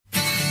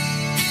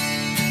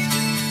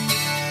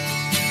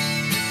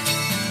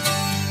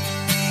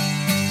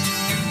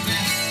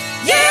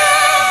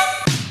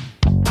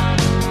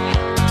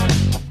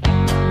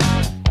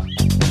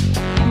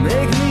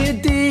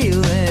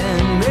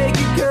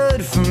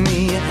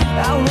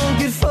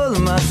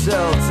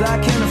I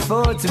can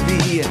afford to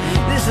be.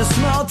 This is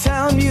small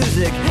town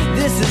music,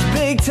 this is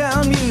big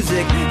town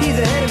music. He's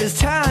ahead of his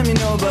time, you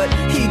know, but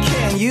he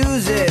can't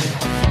use it.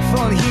 If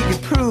only he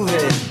could prove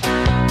it.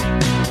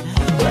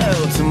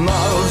 Well,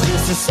 tomorrow's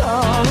just a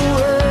song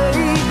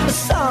away, a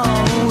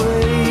song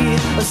away,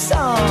 a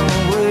song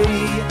away.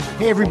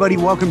 Hey everybody,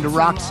 welcome to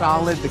Rock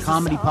Solid, the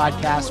comedy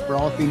podcast for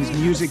all things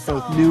music,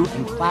 both new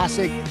and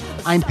classic.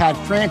 I'm Pat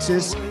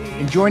Francis,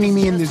 and joining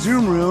me in the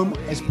Zoom room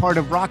as part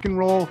of Rock and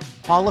Roll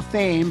Hall of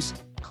Fame's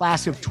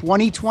class of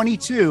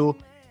 2022,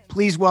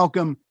 please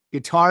welcome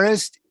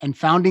guitarist and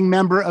founding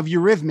member of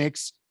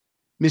Eurythmics,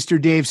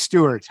 Mr. Dave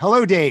Stewart.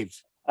 Hello, Dave.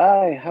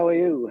 Hi, how are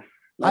you?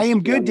 I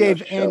am good,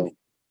 Dave, and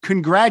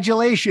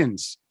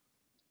congratulations.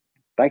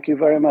 Thank you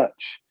very much.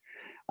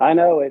 I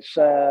know it's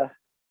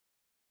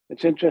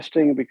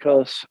interesting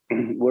because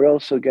we're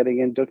also getting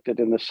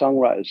inducted in the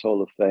Songwriters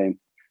Hall of Fame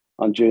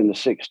on June the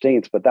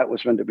 16th, but that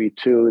was meant to be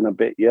 2 and a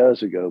bit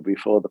years ago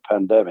before the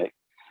pandemic.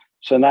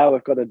 So now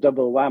we've got a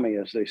double whammy,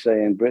 as they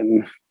say in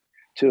Britain,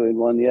 2 in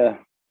 1 year.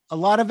 A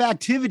lot of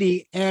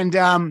activity. And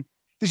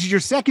this is your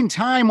second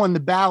time on the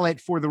ballot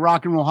for the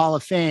Rock and Roll Hall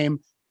of Fame.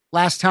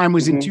 Last time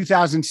was in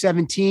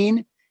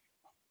 2017.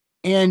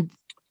 And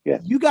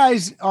you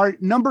guys are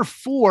number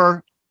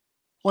 4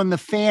 on the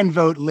fan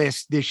vote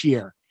list this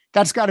year.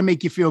 That's got to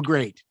make you feel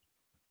great.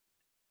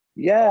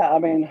 Yeah, I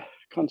mean,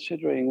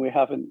 considering we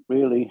haven't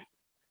really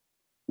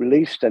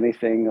released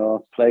anything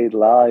or played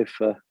live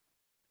for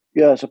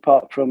years,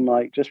 apart from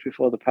like just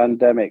before the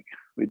pandemic,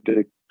 we did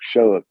a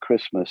show at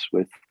Christmas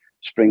with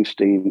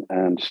Springsteen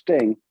and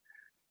Sting.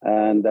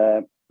 And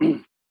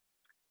and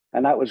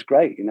that was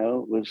great, you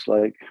know, it was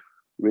like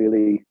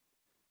really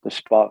the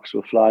sparks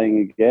were flying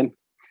again.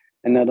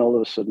 And then all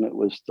of a sudden it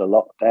was the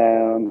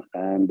lockdown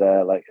and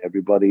like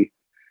everybody,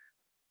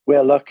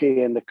 we're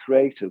lucky in the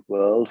creative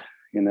world,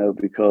 you know,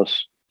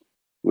 because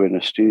we're in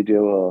a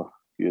studio or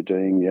you're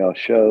doing your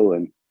show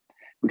and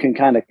we can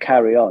kind of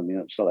carry on, you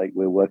know, it's not like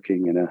we're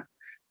working in a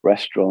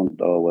restaurant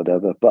or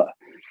whatever. But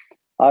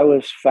I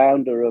was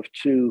founder of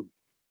 2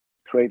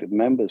 creative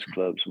members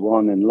clubs,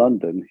 one in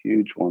London,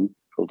 huge one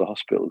called the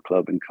Hospital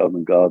Club in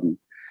Covent Garden,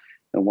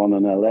 and one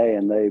in LA,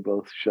 and they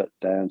both shut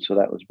down. So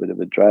that was a bit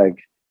of a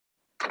drag.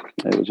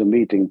 It was a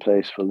meeting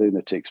place for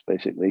lunatics,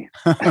 basically.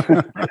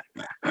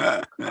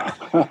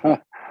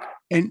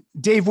 And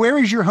Dave, where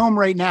is your home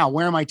right now?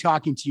 Where am I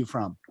talking to you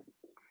from?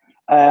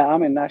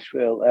 I'm in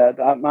Nashville.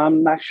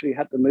 I'm actually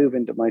had to move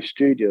into my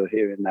studio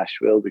here in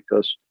Nashville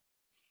because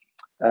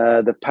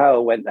the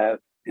power went out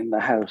in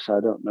the house. I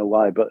don't know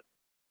why, but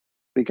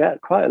we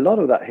get quite a lot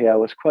of that here. I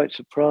was quite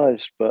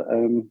surprised, but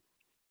a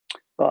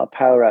lot of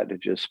power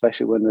outages,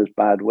 especially when there's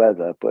bad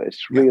weather. But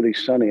it's really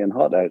sunny and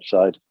hot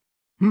outside.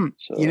 So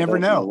you never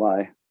know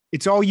why.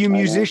 It's all you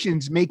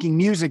musicians making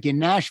music in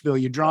Nashville.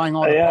 You're drawing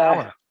all the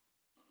power.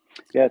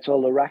 Yeah, it's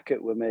all the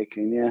racket we're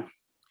making. Yeah.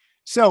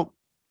 So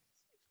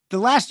the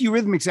last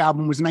Eurythmics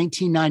album was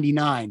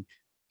 1999.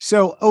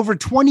 So over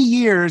 20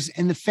 years,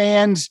 and the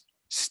fans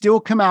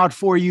still come out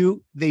for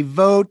you. They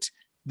vote.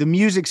 The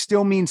music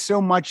still means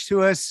so much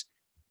to us.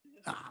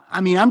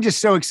 I mean, I'm just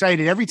so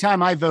excited. Every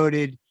time I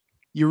voted,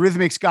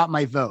 Eurythmics got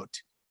my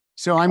vote.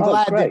 So I'm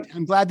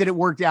glad that it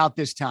worked out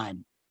this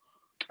time.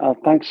 Oh,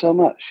 thanks so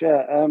much.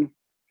 Yeah.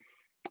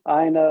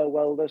 I know.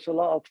 Well, there's a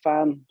lot of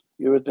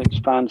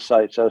Eurythmics fan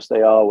sites, as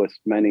they are with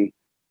many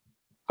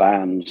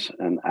bands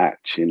and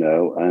acts, you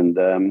know, and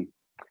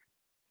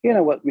you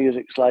know what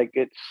music's like.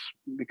 It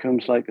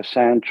becomes like a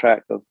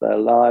soundtrack of their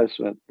lives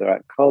when they're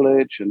at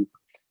college. And,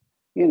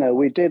 you know,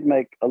 we did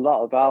make a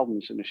lot of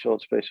albums in a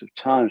short space of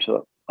time.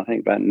 So I think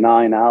about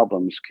 9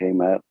 albums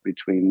came out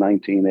between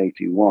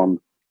 1981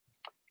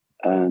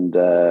 and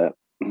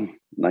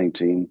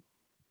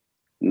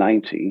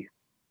 1990,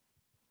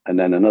 and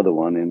then another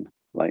one in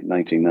like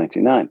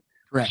 1999.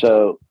 Correct.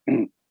 So,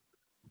 you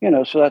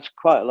know, so that's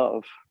quite a lot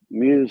of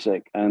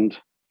music, and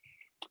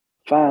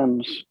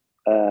fans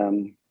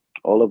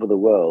all over the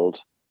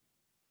world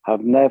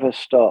have never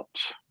stopped,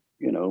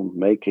 you know,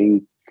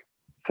 making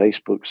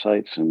Facebook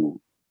sites and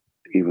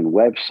even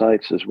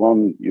websites. There's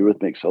one,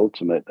 Eurythmics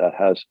Ultimate, that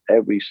has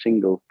every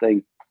single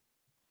thing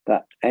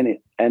that I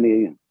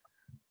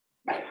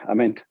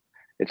mean,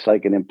 it's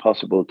like an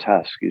impossible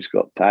task. He's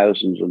got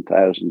thousands and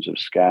thousands of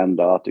scanned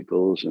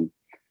articles and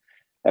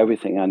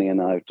everything Annie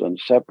and I have done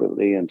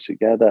separately and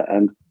together.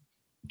 And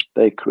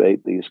they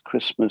create these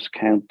Christmas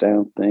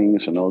countdown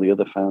things and all the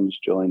other fans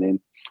join in.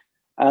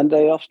 And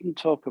they often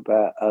talk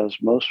about, as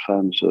most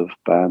fans of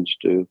bands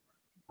do,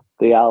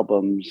 the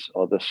albums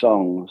or the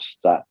songs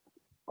that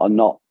are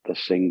not the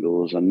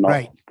singles and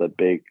not the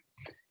big,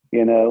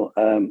 you know,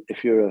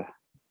 if you're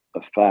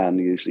a fan,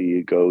 usually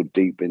you go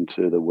deep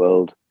into the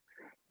world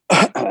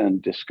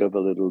and discover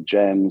little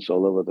gems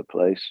all over the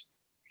place.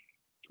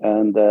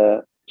 And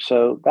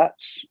so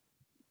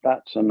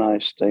that's a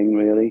nice thing,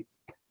 really.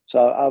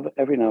 So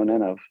every now and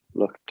then I've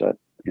looked at,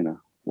 you know,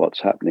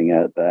 what's happening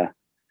out there.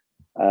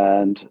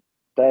 And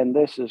then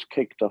this has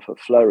kicked off a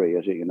flurry,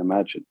 as you can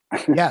imagine.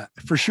 Yeah,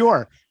 for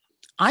sure.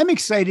 I'm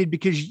excited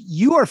because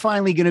you are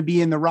finally going to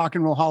be in the Rock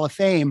and Roll Hall of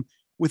Fame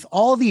with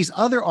all these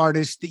other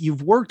artists that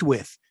you've worked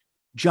with,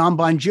 John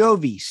Bon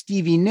Jovi,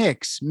 Stevie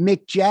Nicks,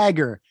 Mick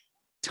Jagger,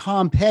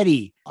 Tom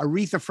Petty,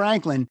 Aretha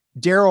Franklin,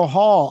 Daryl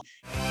Hall.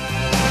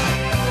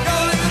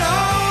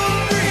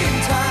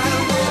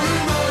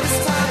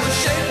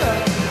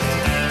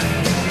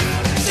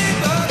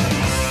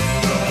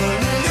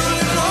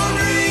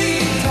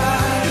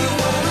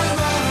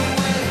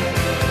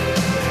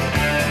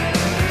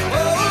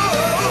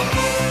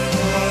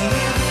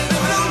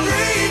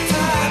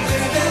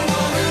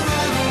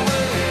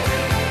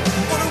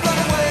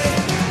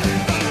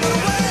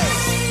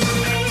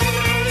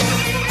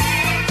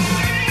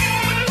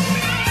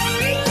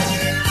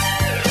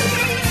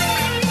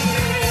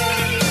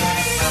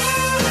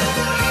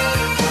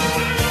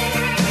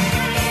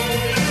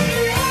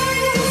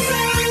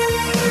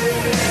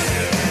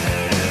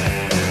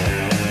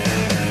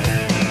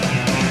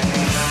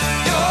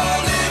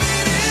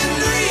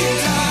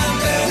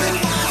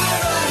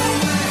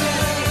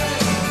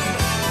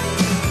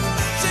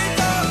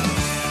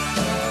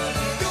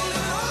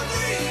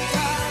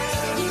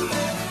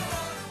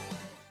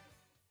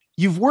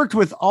 You've worked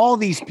with all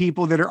these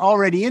people that are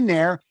already in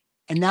there,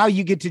 and now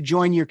you get to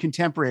join your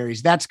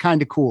contemporaries. That's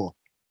kind of cool.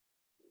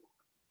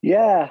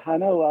 Yeah, I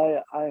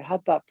know. I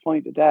had that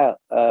pointed out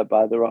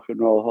by the Rock and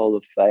Roll Hall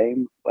of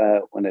Fame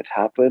when it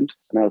happened.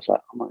 And I was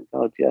like, oh my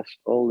God, yes,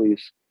 all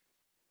these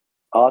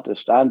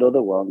artists and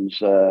other ones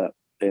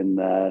in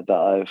there that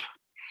I've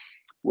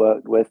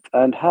worked with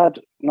and had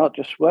not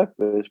just worked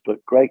with,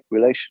 but great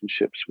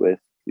relationships with,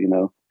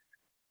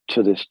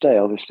 to this day.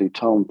 Obviously,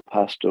 Tom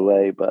passed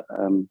away, but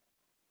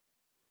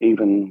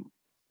even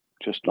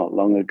just not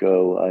long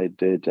ago, I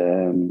did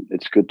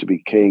It's Good to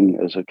Be King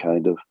as a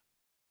kind of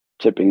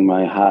tipping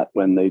my hat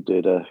when they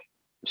did a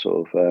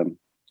sort of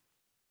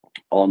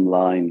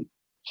online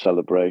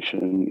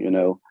celebration,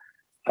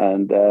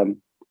 and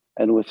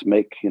with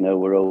Mick,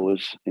 we're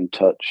always in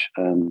touch,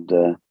 and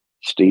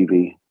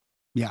Stevie,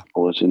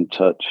 always in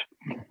touch,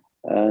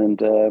 and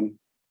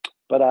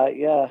but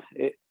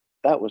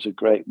that was a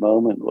great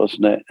moment,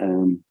 wasn't it?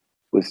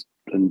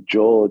 And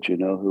George,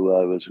 who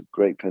I was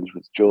great friends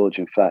with George.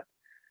 In fact,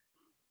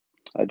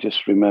 I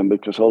just remember,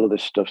 because all of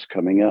this stuff's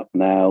coming up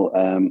now,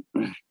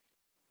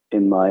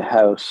 in my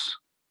house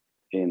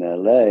in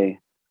LA,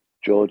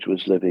 George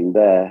was living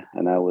there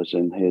and I was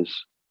in his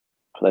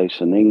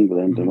place in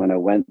England. Mm-hmm. And when I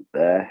went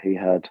there,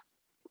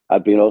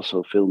 I'd been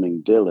also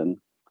filming Dylan.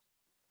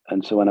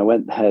 And so when I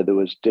went there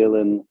was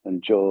Dylan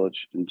and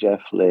George and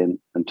Jeff Lynne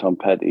and Tom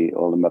Petty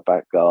all in my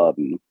back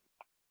garden.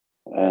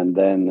 And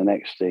then the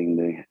next thing,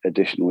 the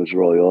addition was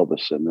Roy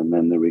Orbison, and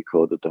then they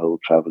recorded the whole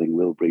Traveling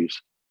Wilburys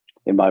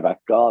in my back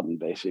garden,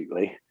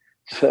 basically.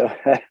 So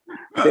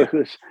it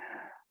was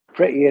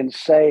pretty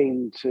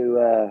insane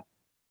to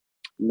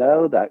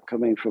know that,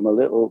 coming from a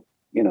little,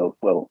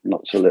 well,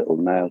 not so little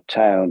now,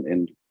 town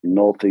in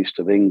northeast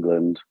of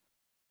England,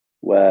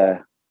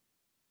 where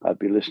I'd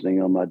be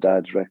listening on my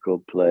dad's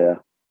record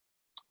player.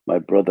 My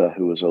brother,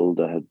 who was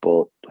older, had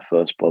bought the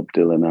first Bob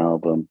Dylan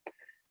album,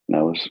 and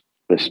I was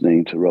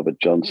listening to Robert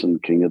Johnson,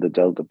 King of the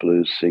Delta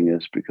Blues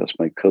Singers, because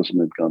my cousin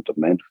had gone to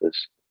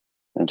Memphis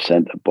and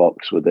sent a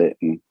box with it.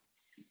 And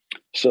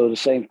so the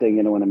same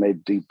thing, when I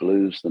made Deep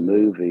Blues, the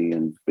movie,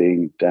 and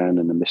being down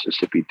in the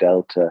Mississippi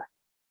Delta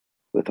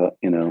with,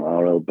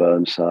 R.L.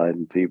 Burnside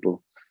and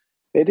people,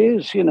 it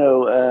is,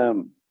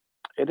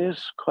 it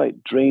is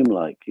quite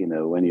dreamlike,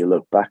 when you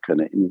look back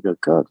on it and you go,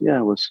 God, yeah,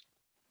 I was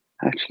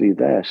actually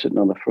there sitting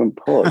on the front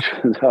porch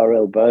with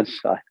R.L.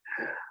 Burnside.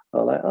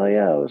 I'm like, oh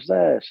yeah, I was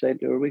there saying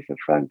to Aretha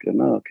Franklin,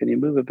 oh, can you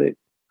move a bit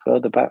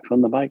further back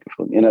from the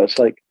microphone? It's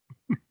like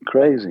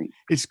crazy.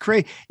 It's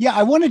crazy. Yeah,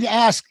 I wanted to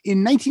ask,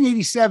 in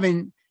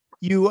 1987,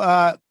 you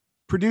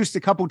produced a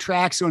couple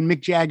tracks on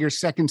Mick Jagger's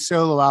second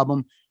solo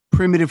album,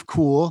 Primitive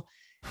Cool.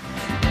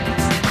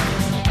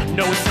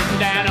 No sitting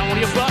down on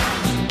your butt,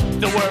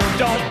 the world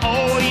don't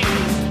owe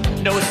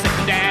you. No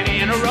sitting down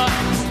in a rut,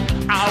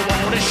 I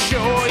want to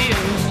show you.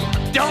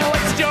 Don't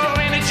waste your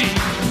energy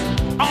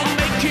on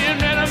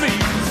making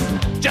enemies.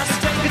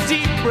 Just take a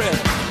deep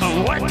breath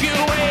and work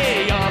your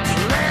way up.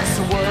 Less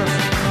work,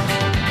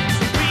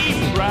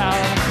 be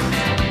proud,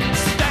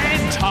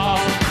 stand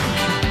tall,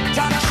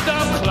 touch the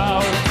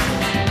clouds.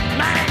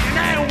 Man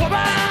and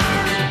woman,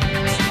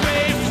 be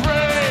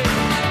free.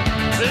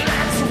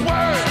 Let's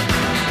work,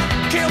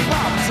 kill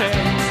poverty.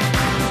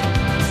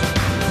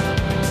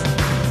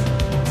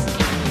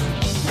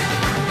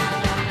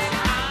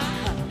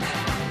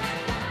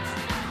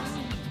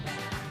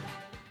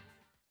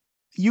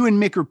 You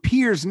and Mick are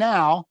peers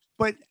now,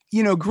 but,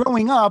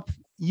 growing up,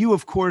 you,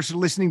 of course, are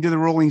listening to the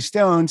Rolling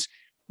Stones.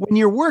 When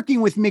you're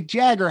working with Mick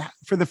Jagger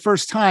for the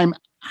first time,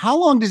 how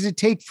long does it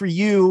take for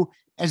you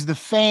as the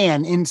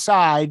fan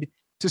inside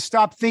to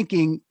stop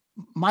thinking,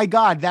 my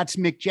God, that's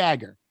Mick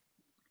Jagger?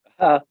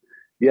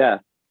 Yeah.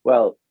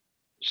 Well,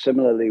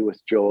 similarly with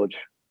George,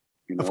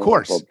 of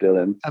course, Bob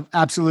Dylan.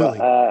 Absolutely.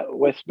 But,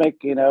 with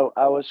Mick,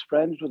 I was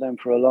friends with him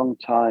for a long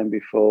time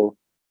before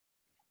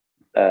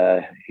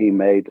he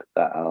made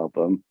that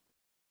album.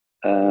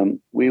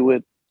 We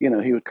would, he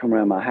would come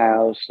around my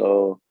house,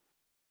 or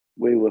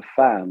we were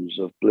fans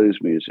of blues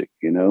music,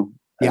 you know.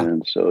 Yeah.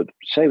 And so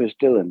same as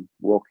Dylan,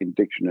 walking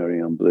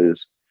dictionary on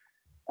blues,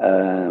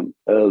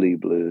 early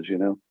blues, you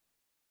know.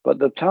 But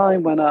the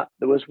time when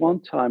there was one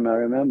time I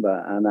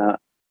remember, and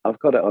I've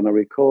got it on a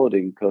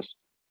recording because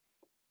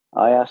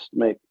I asked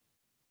Mick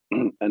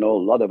and a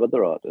lot of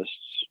other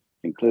artists,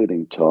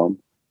 including Tom,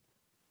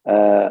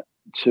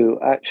 to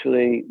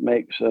actually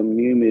make some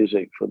new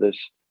music for this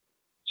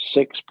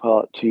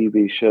 6-part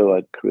TV show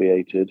I'd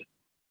created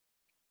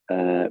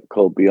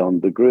called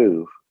Beyond the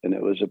Groove. And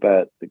it was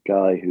about the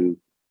guy who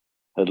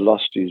had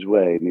lost his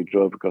way and he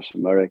drove across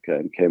America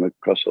and came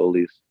across all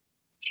these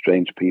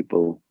strange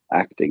people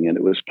acting, and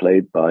it was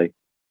played by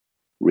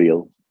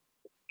real,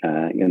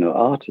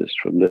 artists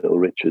from Little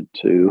Richard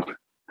to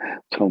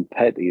Tom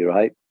Petty,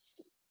 right?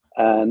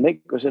 And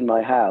Mick was in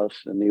my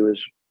house and he was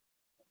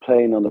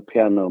playing on the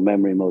piano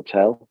Memory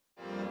Motel.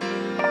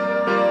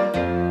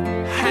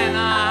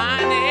 Hannah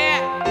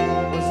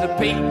was a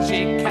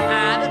peachy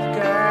kind of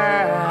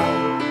girl.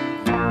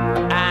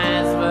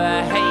 Eyes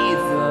were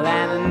hazel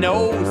and a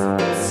nose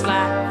was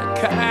like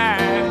a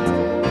curd.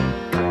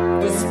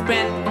 We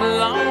spent a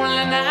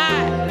lonely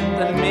night at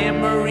the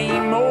Memory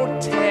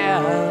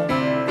Motel.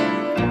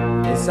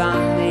 It's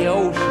on the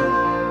ocean,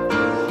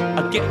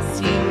 I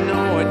guess you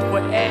know it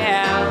well.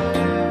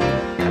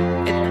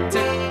 It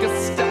took a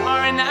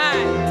starry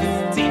night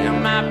to steal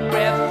my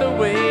breath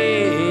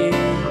away.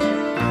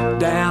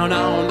 Down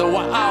on the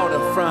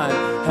waterfront,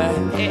 her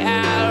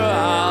hair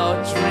all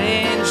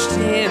drenched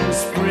in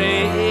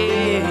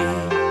spray.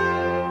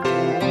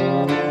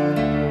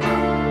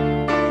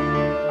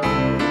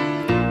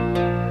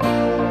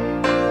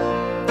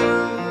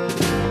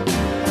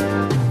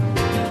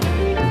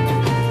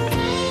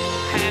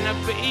 Hannah,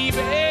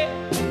 baby,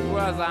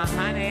 was a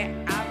honey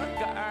of a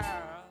girl.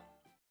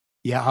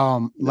 Yeah,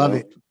 love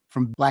it.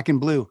 From Black and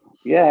Blue.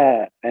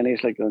 Yeah, and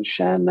he's like going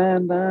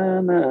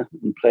sha-na-na-na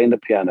and playing the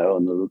piano,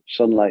 and the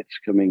sunlight's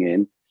coming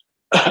in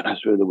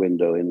through the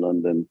window in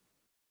London.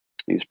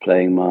 He's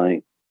playing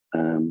my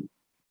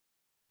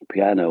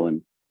piano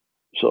and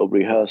sort of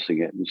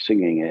rehearsing it and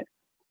singing it,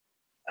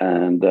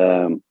 and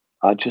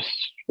I just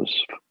was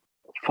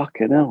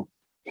fucking hell.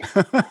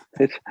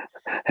 It's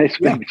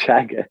Mick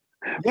Jagger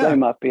playing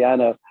my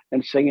piano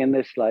and singing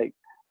this like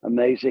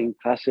amazing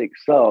classic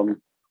song.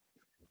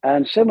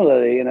 And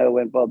similarly, you know,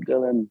 when Bob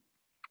Dylan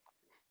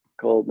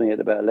called me at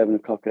about 11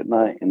 o'clock at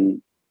night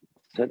and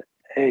said,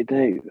 "Hey,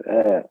 Dave,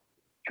 do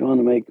you want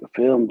to make a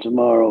film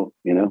tomorrow?"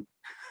 You know,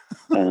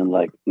 and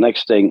like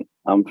next thing,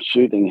 I'm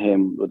shooting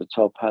him with a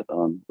top hat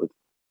on with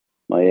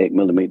my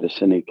 8mm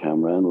cine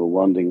camera, and we're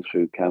wandering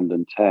through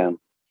Camden Town.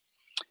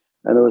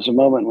 And there was a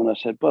moment when I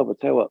said, "Bob, I'll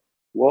tell you what,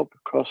 walk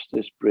across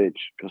this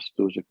bridge," because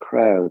there was a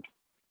crowd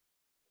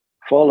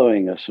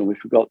following us, and we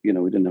forgot, you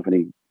know, we didn't have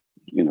any,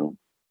 you know,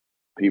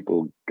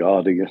 people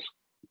guarding us,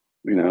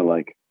 you know,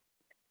 like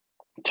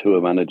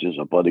tour managers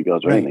or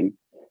bodyguards or anything.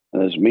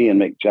 And there's me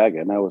and Mick Jagger,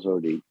 and I was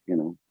already, you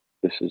know,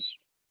 this is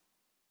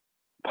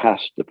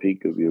past the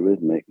peak of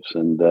Eurythmics,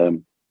 and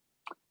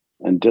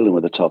Dylan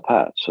with a top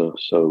hat, so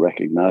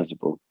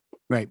recognizable.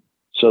 Right.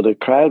 So the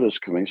crowd was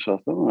coming, so I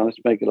thought, well, let's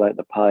make it like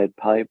the Pied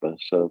Piper.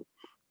 So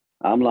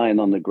I'm lying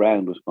on the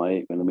ground with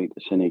my 8mm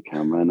cine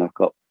camera, and I've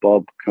got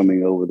Bob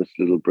coming over this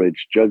little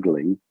bridge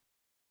juggling,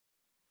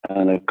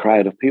 and a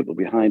crowd of people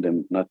behind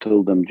him. And I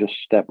told them, just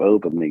step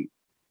over me.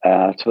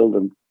 I told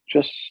them,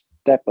 just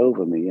step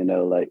over me, you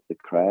know, like the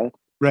crowd.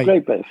 Right.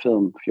 Great bit of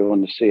film if you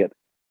want to see it.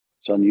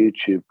 It's on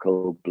YouTube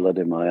called Blood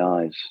in My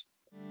Eyes.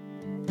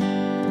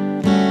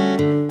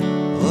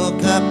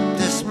 Woke up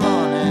this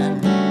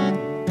morning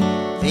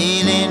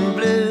feeling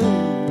blue.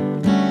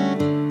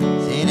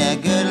 Seen a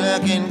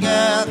good-looking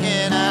girl,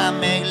 can I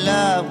make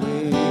love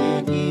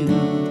with you?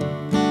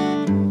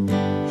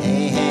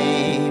 Hey,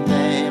 hey,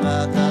 babe,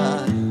 I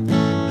got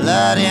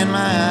blood in my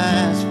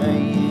eyes for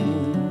you.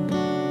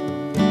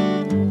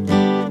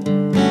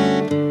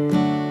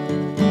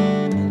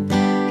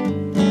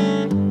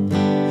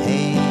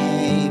 Hey,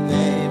 hey,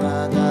 babe,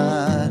 I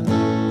got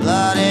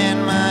blood in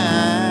my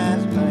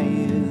eyes for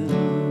you.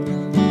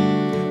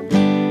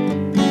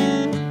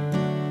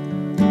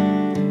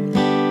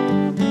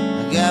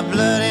 I got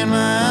blood in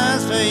my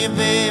eyes for you,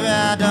 baby.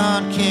 I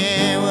don't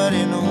care what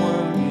in the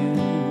world you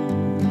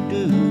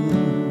do.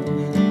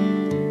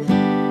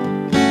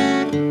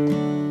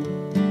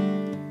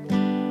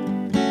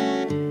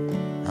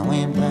 I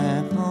went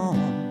back home.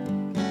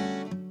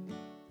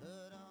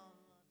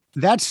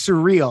 That's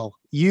surreal.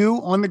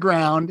 You on the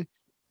ground,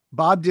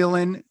 Bob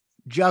Dylan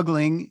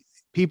juggling,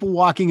 people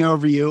walking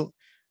over you.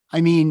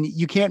 I mean,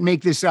 you can't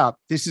make this up.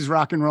 This is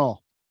rock and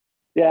roll.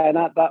 Yeah, and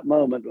at that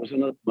moment was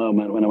another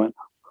moment when I went,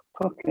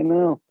 fucking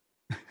hell.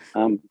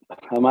 I'm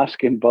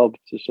asking Bob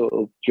to sort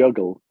of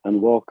juggle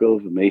and walk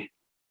over me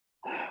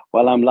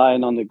while I'm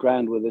lying on the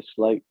ground with this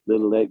like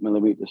little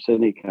 8mm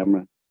cine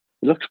camera.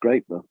 It looks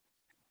great though.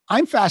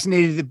 I'm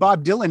fascinated that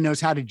Bob Dylan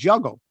knows how to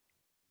juggle.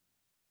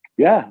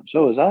 Yeah,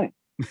 so was I.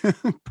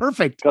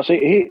 Perfect. Because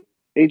he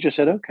just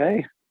said,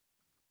 okay.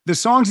 The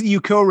songs that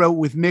you co-wrote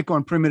with Mick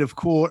on Primitive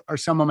Cool are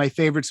some of my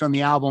favorites on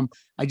the album.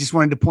 I just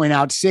wanted to point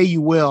out, Say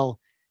You Will,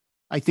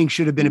 I think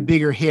should have been a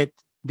bigger hit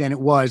than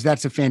it was.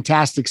 That's a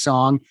fantastic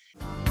song.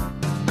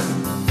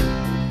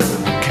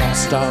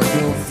 Cast all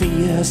your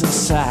fears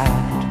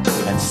aside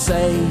and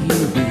say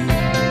you will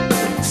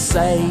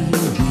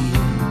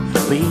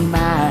be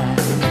mine,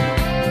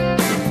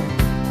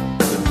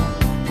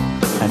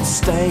 and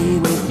stay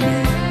with me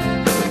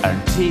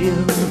until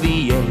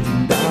the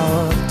end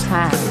of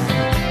time,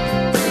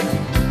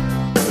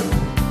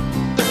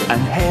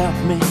 and help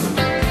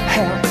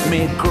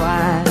me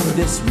grind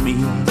this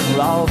meal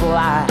of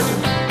life.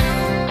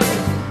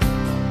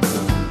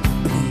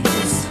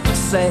 Please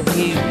say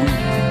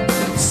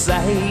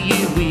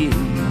you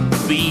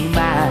will be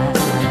mine.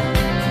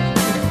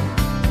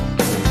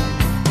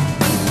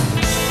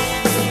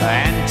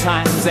 And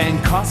times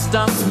and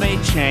customs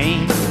may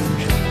change,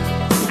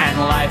 and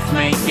life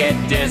may get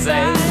dizzy.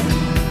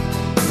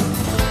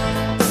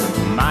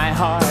 My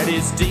heart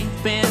is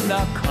deep in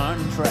the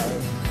country,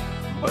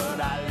 but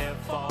I live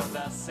for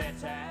the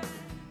city.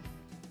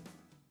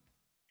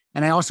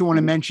 And I also want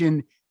to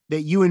mention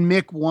that you and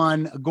Mick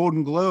won a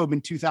Golden Globe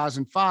in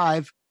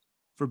 2005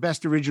 for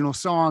Best Original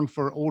Song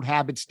for Old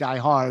Habits Die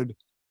Hard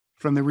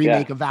from the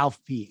remake of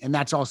Alfie. And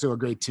that's also a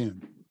great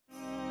tune.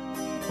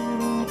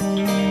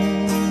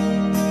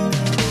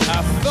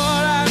 I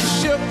thought I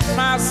shook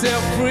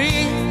myself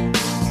free.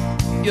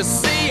 You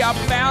see, I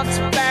bounce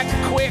back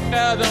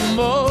quicker than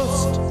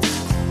most,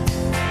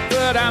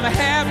 but I'm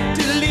half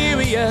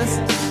delirious.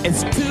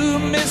 It's too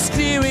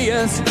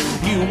mysterious.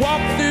 You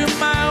walk through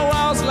my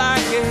walls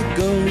like a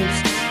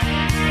ghost,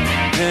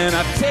 and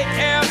I take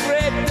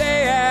every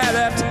day at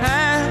a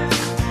time.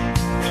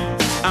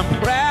 I'm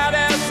proud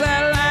as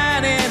a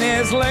lion in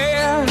his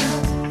lair.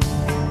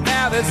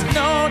 Now there's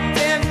no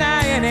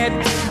denying it,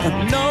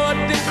 no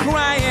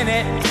decrying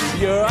it.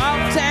 You're all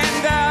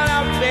tangled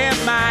up in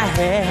my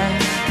hair.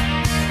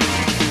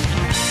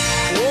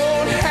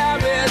 Old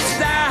habits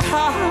die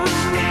hard.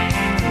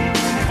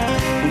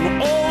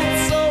 Old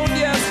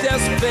soldiers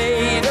just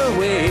fade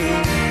away.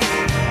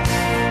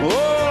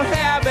 Old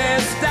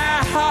habits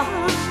die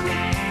hard.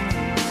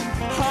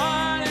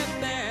 Harder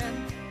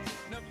than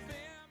November.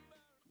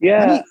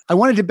 Yeah. I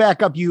wanted to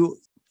back up. You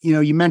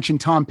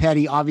mentioned Tom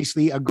Petty,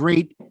 obviously a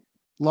great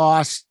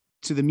loss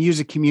to the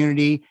music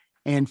community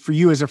and for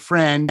you as a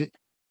friend.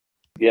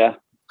 Yeah.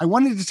 I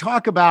wanted to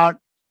talk about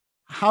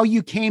how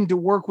you came to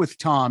work with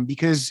Tom,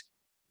 because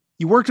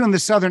you worked on the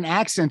Southern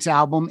Accents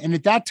album. And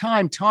at that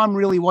time, Tom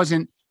really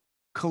wasn't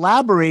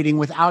collaborating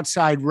with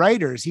outside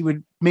writers. He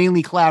would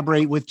mainly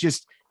collaborate with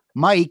just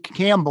Mike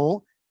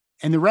Campbell,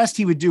 and the rest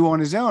he would do on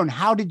his own.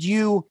 How did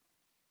you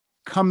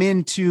come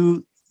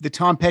into the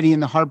Tom Petty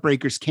and the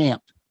Heartbreakers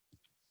camp?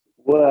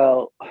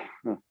 Well,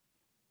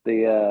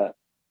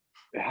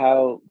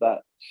 how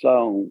that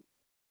song,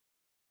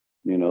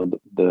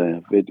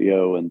 the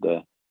video and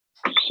the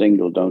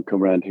single "Don't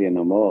Come Around Here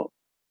No More,"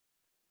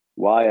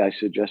 why I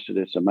suggested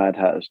it's a Mad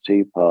Hatter's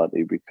Tea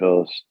Party,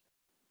 because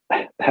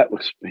that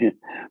was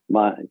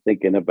my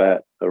thinking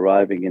about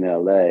arriving in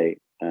LA,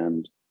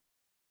 and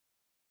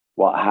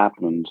what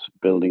happened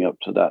building up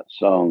to that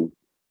song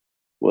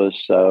was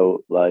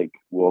so like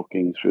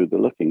walking through the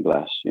looking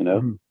glass,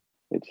 Mm-hmm.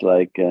 It's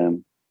like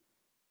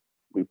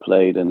we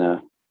played in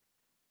a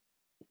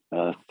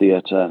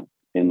theater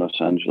in Los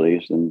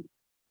Angeles, and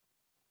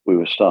we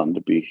were starting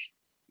to be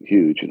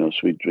huge,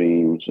 Sweet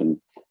Dreams, and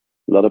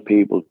a lot of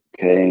people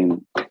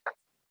came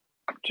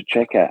to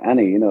check out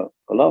Annie. A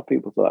lot of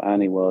people thought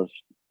Annie was,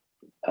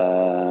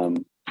 a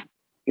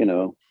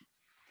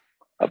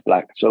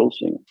black soul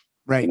singer,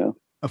 right?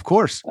 Of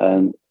course,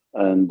 and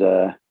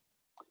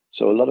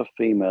so a lot of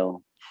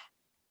female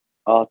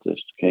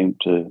artists came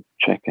to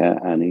check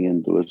out Annie,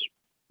 and there was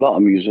a lot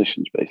of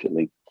musicians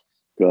basically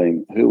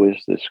going, "Who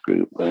is this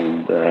group,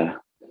 and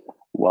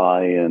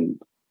why, and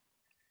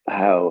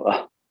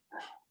how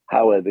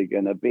are they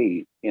going to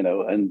be?"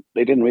 And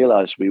they didn't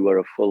realize we were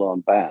a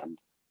full-on band.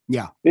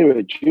 Yeah, we were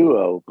a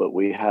duo, but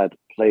we had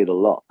played a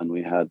lot, and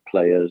we had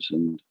players,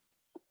 and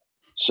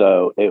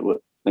so it was.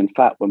 In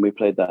fact, when we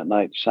played that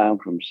night, Sam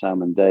from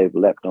Sam and Dave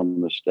leapt on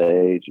the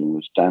stage and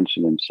was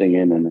dancing and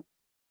singing, and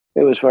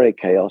it was very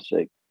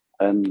chaotic.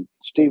 And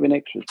Stevie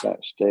Nicks was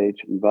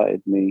backstage,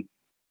 invited me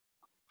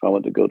if I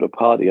wanted to go to a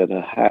party at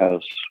her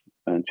house,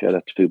 and she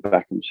had 2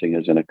 backing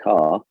singers in a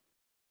car.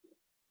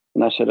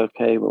 And I said,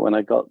 okay, but when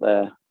I got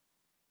there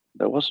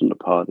wasn't a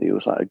party. It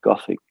was like a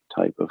gothic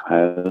type of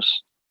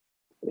house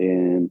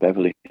in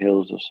Beverly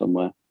Hills or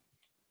somewhere.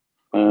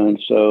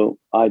 And so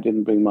I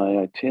didn't bring my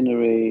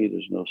itinerary.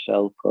 There's no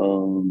cell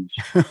phones.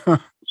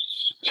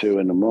 It's 2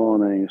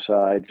 a.m.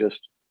 So I just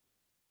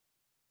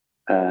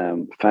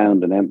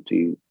found an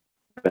empty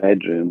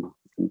bedroom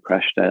and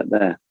crashed out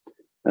there.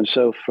 And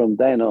so from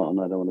then on,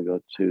 I don't want to go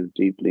too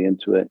deeply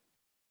into it.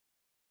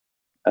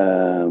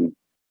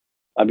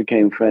 I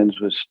became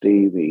friends with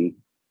Stevie,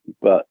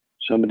 but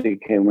somebody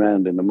came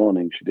round in the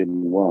morning she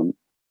didn't want,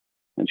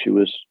 and she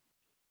was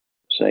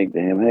saying to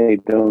him, "Hey,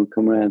 don't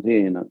come around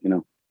here,"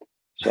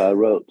 So I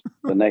wrote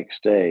the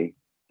next day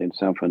in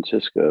San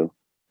Francisco,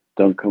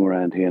 Don't Come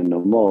Around Here No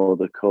More,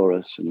 the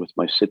chorus, and with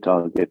my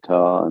sitar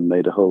guitar, and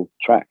made a whole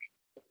track.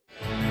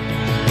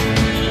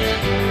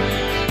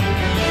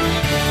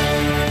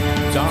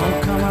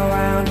 Don't come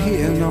around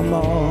here no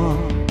more.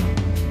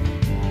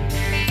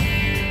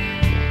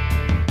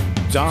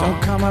 Don't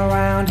come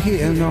around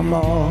here no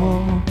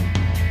more.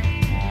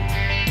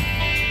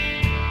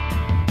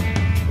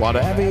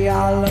 Whatever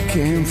you're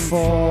looking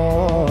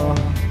for.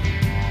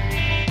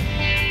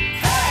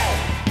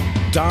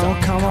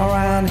 Don't come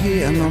around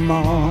here no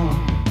more.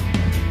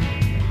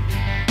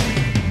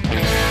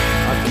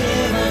 I've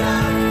given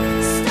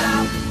up,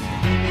 stop.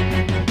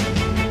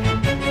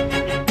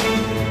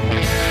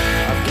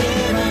 I've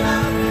given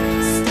up,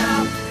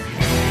 stop.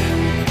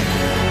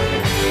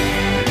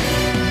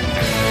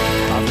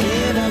 I've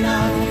given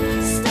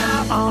up,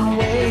 stop on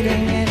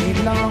waiting any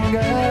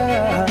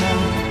longer.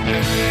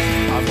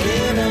 I've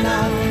given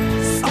up,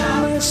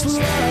 stop on this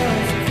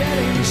love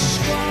getting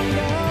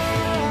stronger.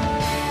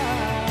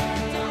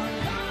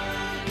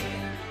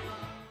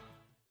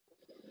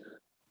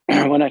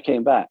 When I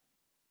came back,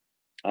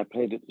 I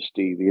played it to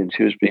Stevie, and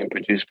she was being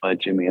produced by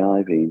Jimmy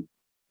Iovine.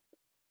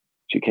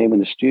 She came in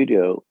the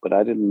studio, but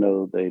I didn't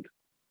know they'd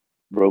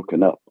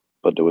broken up,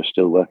 but they were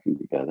still working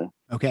together.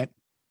 Okay.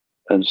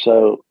 And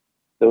so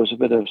there was a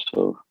bit of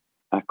sort of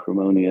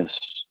acrimonious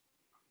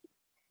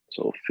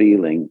sort of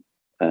feeling,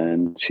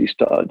 and she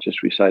started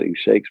just reciting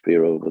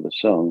Shakespeare over the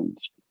songs.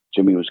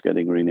 Jimmy was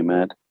getting really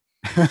mad.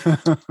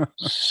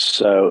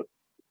 So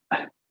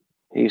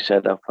he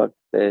said, "Oh, fuck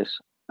this.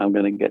 I'm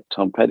going to get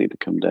Tom Petty to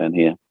come down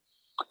here."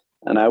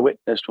 And I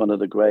witnessed one of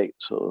the great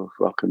sort of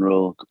rock and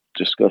roll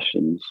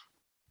discussions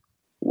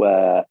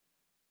where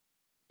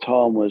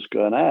Tom was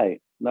going,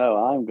 "Hey, no,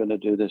 I'm going to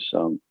do this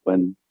song.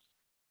 When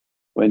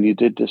you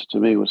did this to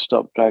me, was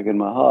Stop Dragging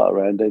My Heart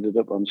Around, ended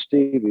up on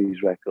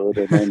Stevie's record."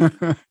 And then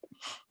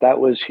that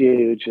was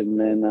huge. And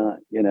then,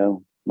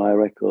 my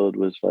record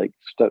was like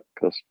stuck.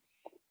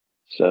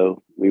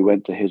 So we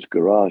went to his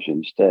garage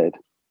instead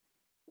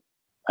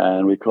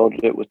and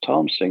recorded it with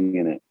Tom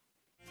singing it.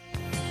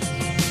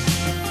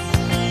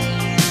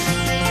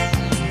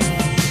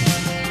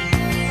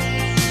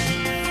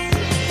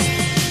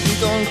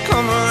 Don't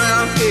come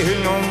around here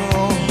no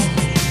more.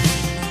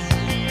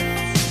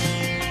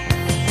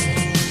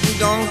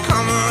 Don't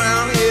come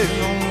around here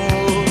no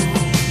more.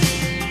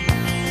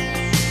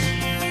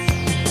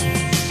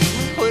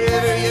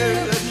 Whatever you're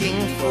looking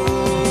for.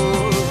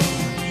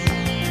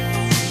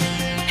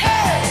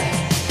 Hey!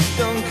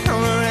 Don't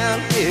come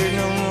around here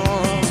no more.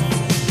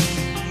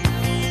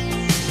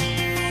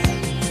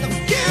 I'm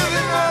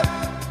giving up.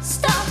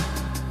 Stop.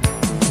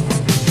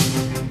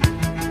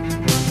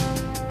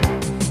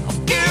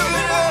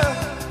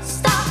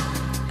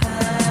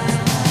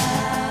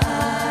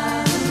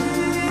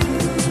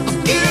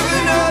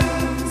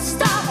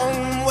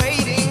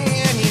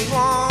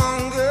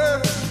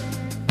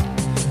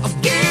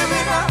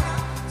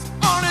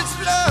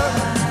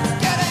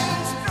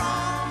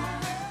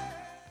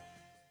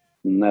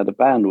 Now the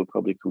band were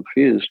probably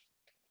confused.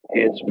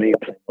 Here's me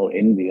playing all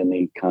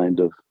Indian-y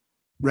kind of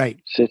Right.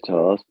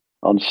 sitars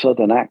on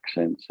southern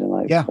accents,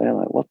 and Yeah. they're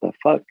like, "What the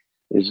fuck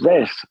is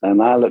this?"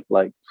 And I look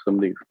like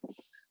somebody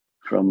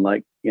from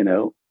an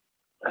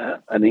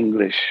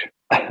English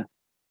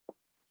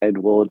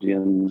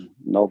Edwardian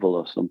novel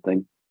or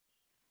something.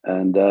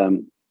 And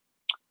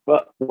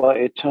but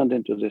it turned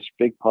into this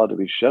big part of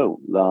his show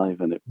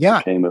live, and it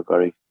became a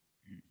very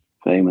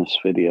famous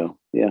video.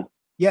 Yeah.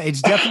 Yeah,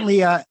 it's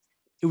definitely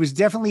it was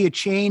definitely a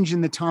change in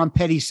the Tom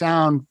Petty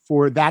sound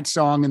for that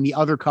song and the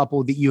other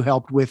couple that you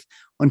helped with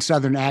on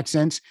Southern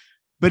Accents,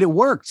 but it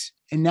worked.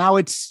 And now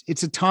it's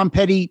a Tom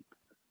Petty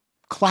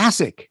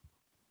classic.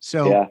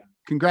 So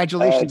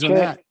congratulations on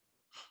that.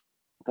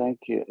 Thank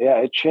you. Yeah,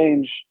 it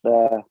changed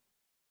their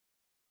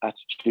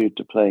attitude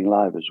to playing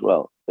live as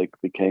well. It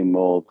became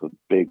more of a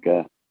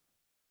bigger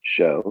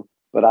show.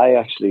 But I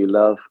actually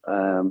love,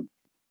 when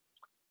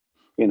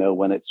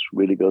it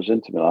really goes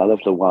into me. I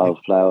love the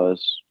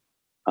Wildflowers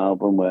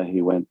album where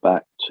he went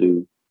back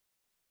to,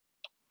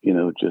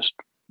 just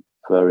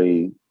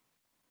very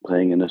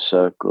playing in a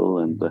circle.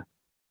 And,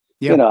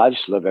 I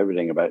just love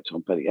everything about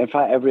Tom Petty. In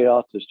fact, every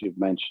artist you've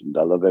mentioned,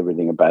 I love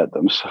everything about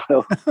them.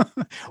 So,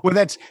 well,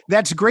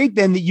 that's great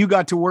then that you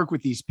got to work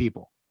with these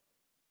people.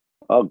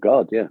 Oh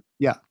God. Yeah.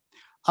 Yeah.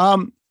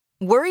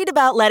 Worried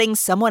about letting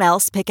someone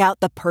else pick out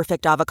the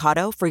perfect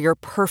avocado for your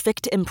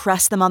perfect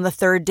impress them on the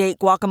third date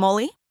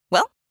guacamole?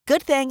 Well,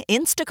 good thing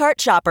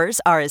Instacart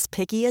shoppers are as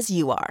picky as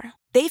you are.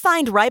 They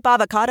find ripe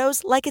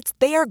avocados like it's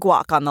their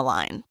guac on the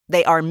line.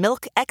 They are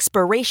milk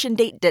expiration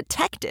date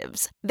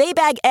detectives. They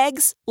bag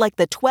eggs like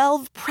the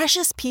 12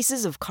 precious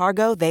pieces of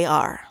cargo they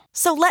are.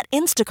 So let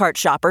Instacart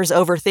shoppers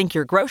overthink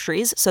your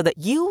groceries so that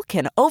you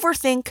can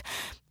overthink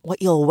what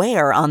you'll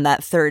wear on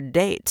that third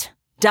date.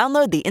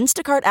 Download the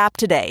Instacart app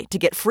today to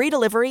get free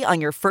delivery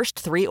on your first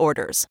 3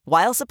 orders,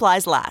 while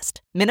supplies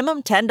last.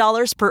 Minimum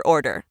 $10 per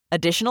order.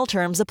 Additional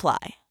terms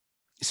apply.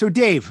 So,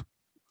 Dave,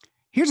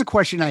 here's a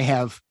question I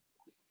have.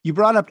 You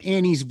brought up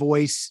Annie's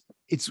voice.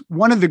 it's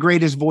one of the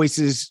greatest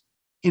voices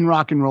in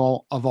rock and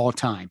roll of all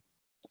time,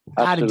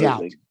 without a doubt.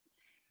 Absolutely.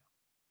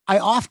 I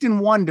often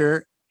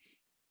wonder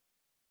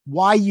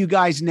why you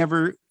guys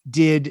never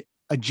did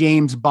a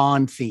James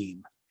Bond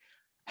theme.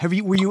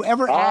 Were you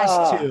ever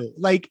asked to?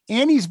 Like,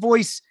 Annie's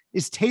voice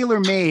is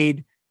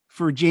tailor-made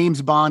for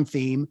James Bond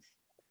theme,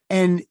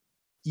 and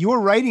your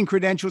writing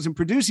credentials and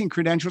producing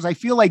credentials, I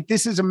feel like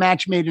this is a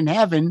match made in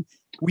heaven.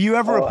 Were you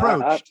ever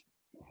approached?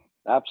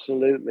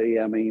 Absolutely.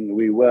 I mean,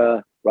 we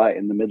were right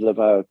in the middle of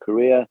our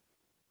career,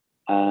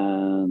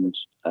 and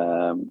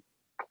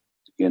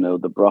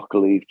the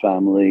Broccoli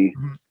family,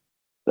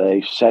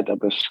 they set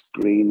up a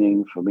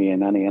screening for me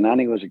and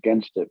Annie was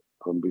against it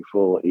from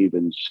before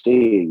even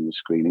seeing the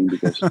screening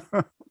because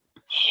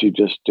she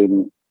just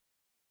didn't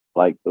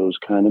like those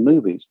kind of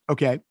movies.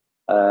 Okay.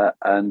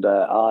 And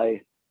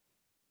I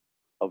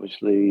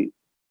obviously,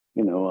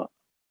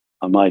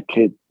 my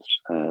kids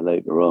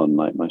later on,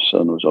 like my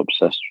son was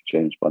obsessed with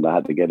James Bond. I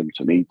had to get him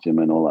to meet him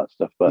and all that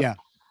stuff. But yeah.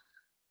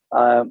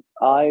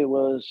 I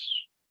was,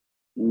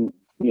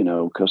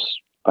 because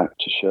back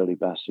to Shirley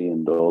Bassey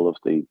and all of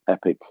the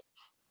epic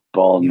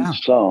Bond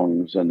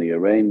songs and the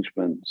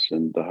arrangements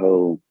and the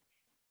whole,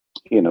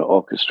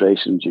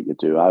 orchestrations you could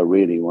do. I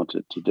really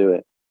wanted to do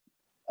it.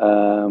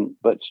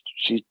 But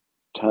she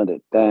turned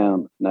it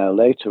down. Now,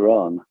 later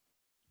on,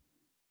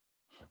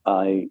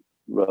 I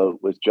wrote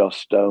with Joss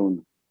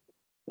Stone,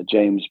 the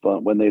James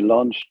Bond, when they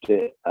launched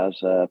it as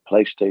a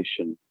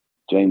PlayStation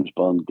James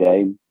Bond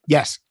game.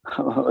 Yes.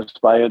 It was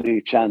my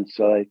only chance.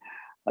 So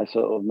I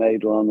sort of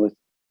made one with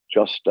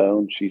Joss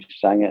Stone. She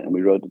sang it and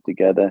we wrote it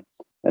together.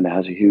 And it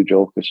has a huge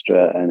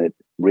orchestra and it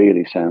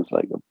really sounds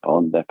like a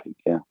Bond epic,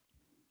 yeah.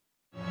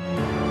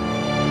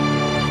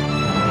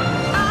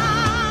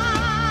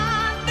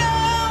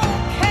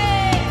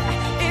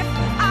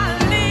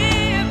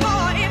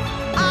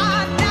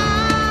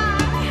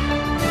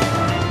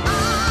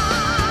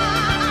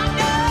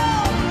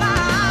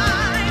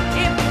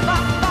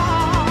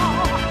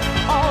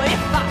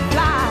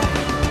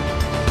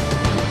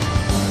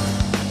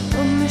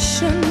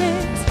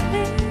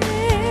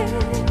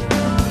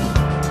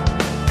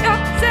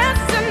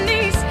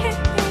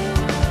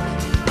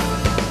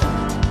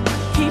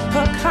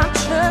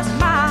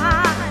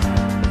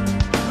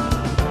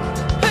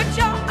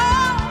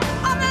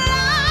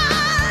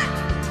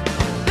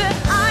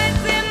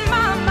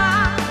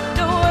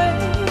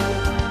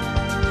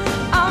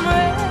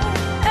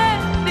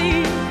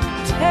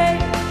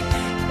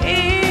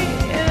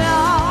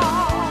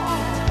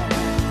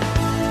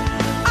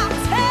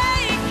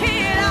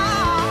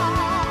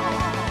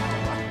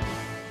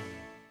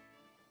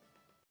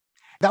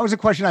 That was a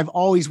question I've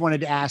always wanted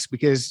to ask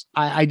because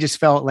I just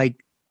felt like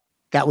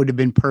that would have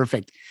been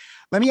perfect.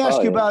 Let me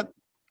ask you about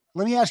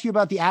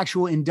the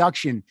actual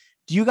induction.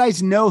 Do you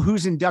guys know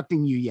who's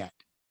inducting you yet?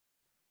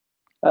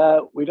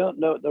 We don't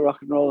know at the Rock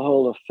and Roll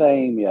Hall of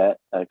Fame yet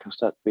because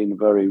that's been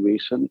very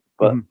recent.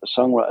 But the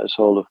Songwriters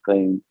Hall of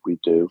Fame we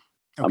do.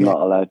 Okay. I'm not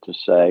allowed to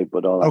say,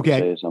 but all I can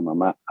say is I'm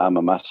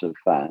a massive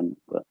fan.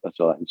 But that's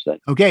all I can say.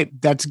 Okay,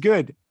 that's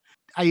good.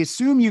 I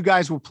assume you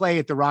guys will play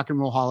at the Rock and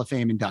Roll Hall of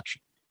Fame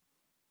induction.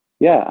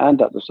 Yeah,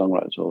 and at the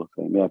Songwriters Hall of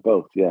Fame. Yeah,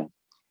 both. Yeah.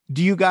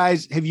 Do you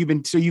guys you've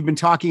been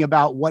talking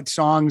about what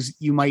songs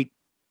you might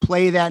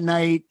play that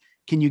night?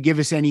 Can you give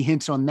us any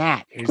hints on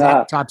that? Is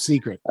that top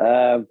secret?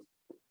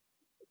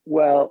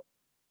 Well,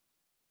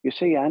 you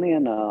see, Annie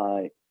and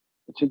I,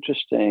 it's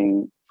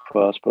interesting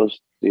for, I suppose,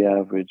 the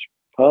average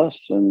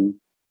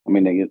person. I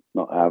mean,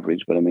 not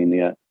average, but I mean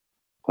the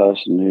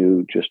person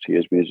who just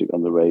hears music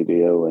on the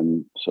radio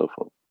and so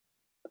forth.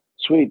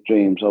 Sweet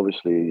Dreams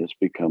obviously has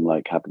become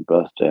like Happy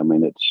Birthday. I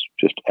mean, it's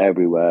just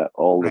everywhere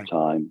all the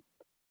time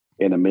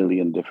in a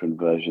million different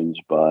versions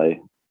by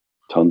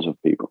tons of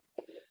people.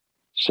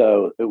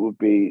 So it would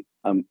be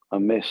a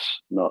miss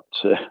not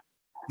to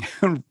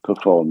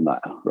perform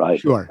that,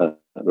 right? Sure. At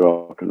the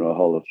Rock and Roll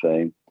Hall of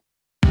Fame.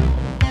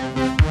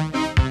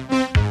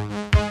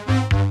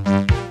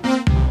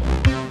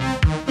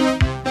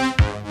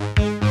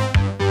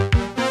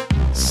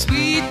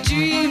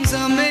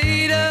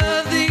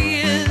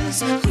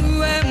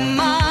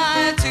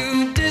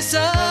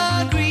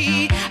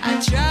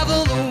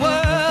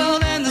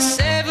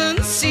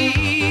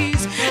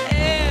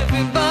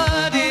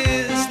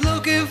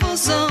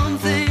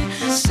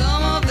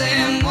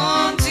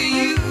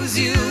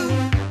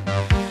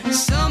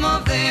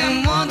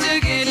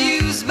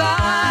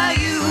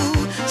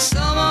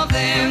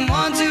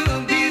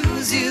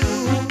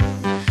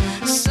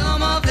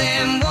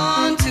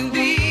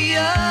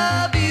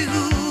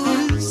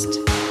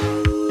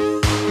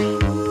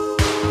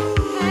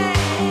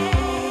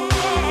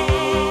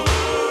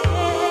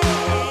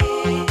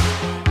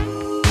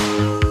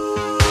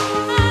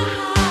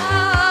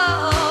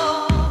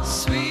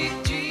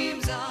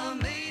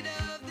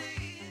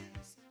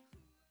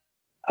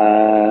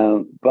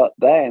 But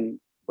then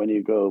when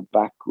you go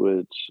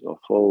backwards or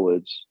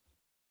forwards,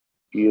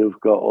 you've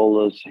got all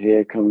those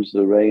Here Comes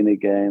the Rain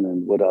Again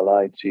and Would I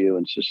Lie to You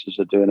and Sisters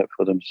Are Doing It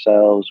for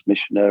Themselves,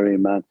 Missionary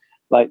Man.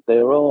 Like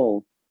they're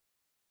all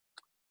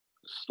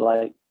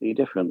slightly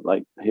different.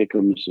 Like Here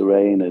Comes the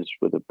Rain is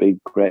with a big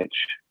Gretsch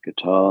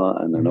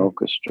guitar and an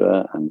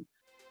orchestra, and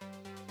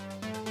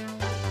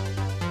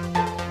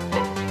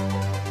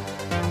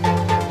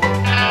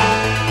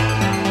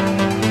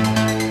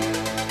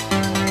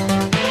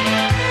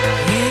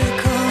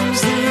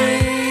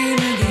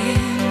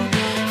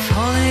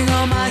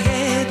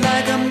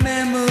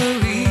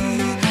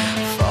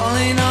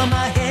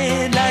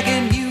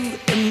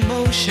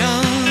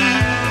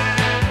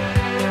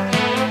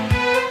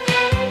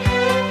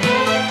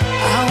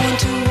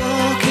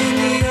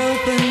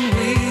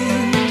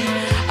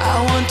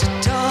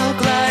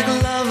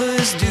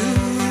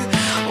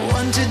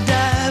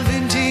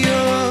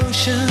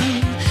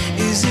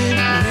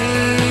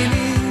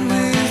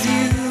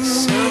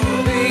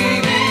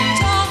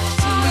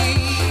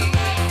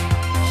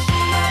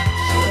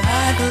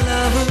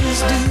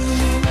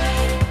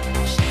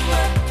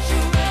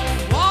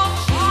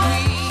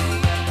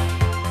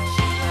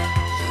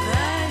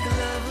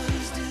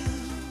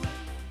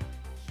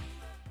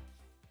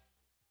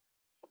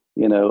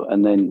you know,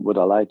 and then Would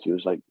I Lie to You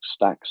is like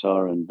Stax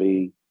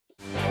R&B.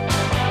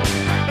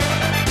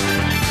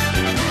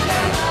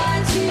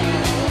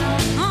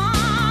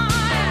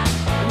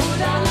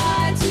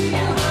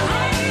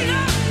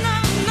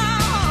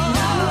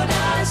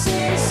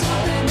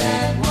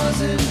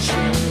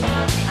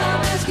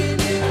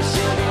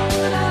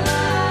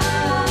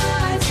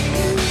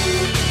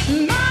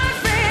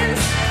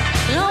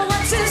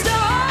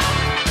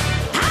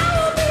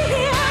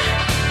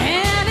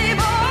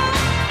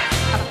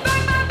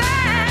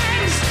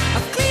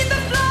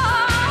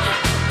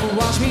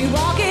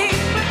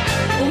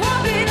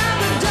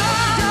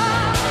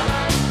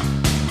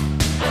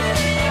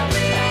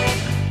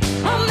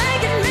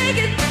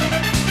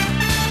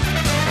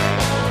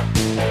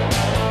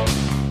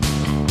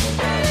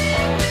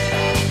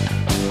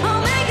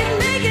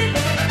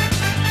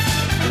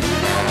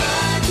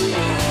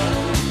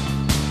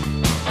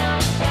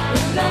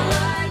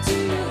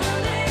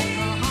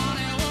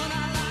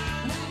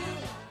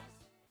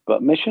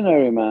 But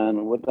Missionary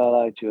Man, Would I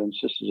Lie to You, and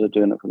Sisters Are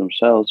Doing It for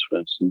Themselves, for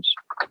instance,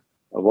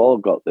 have all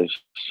got this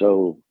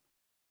soul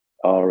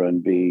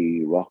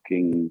R&B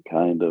rocking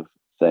kind of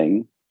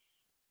thing.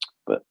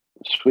 But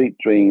Sweet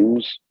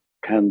Dreams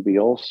can be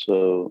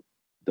also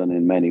done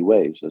in many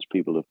ways, as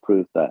people have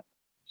proved that.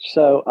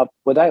 So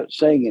without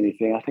saying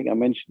anything, I think I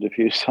mentioned a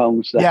few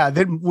songs.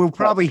 Then we'll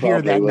probably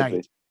hear that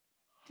night.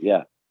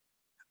 Yeah.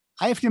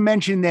 I have to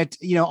mention that,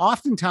 you know,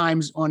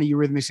 oftentimes on a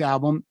Eurythmics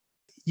album,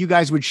 you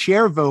guys would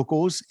share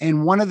vocals.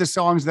 And one of the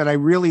songs that I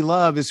really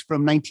love is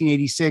from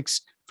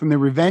 1986 from the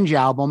Revenge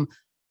album.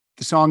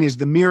 The song is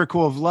The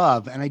Miracle of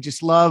Love. And I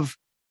just love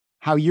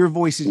how your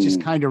voice is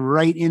just kind of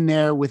right in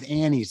there with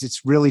Annie's.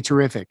 It's really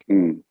terrific.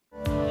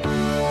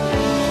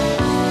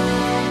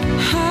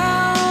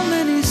 How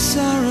many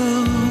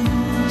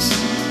sorrows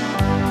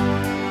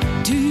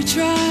do you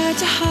try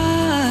to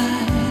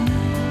hide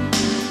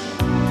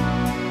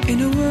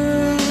in a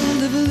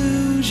world of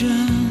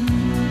illusion?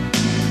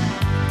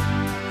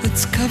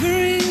 It's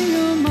covering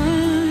your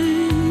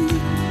mind.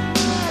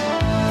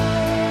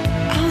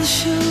 I'll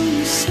show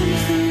you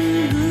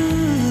something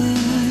good.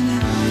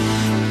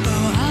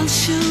 Oh, I'll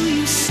show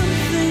you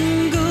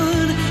something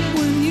good.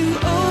 When you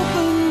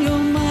open your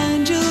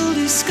mind, you'll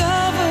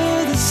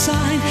discover the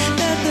sign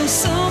that there's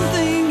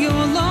something you're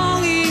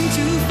longing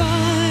to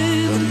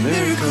find. The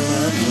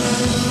miracle of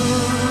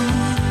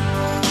love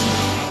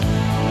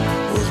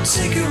will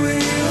take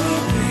away your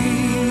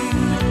pain.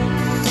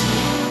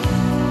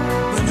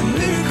 When the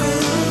miracle of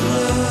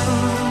love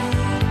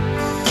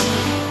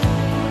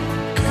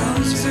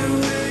comes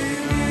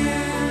away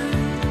again.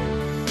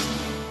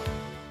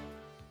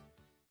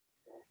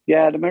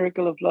 Yeah, The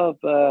Miracle of Love.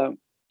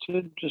 It's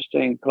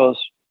interesting because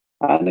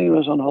Annie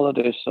was on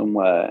holiday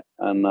somewhere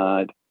and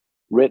I'd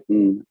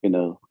written, you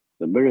know,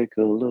 the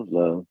miracle of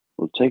love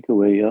will take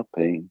away your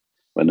pain.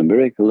 When the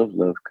miracle of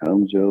love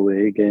comes your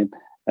way again.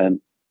 And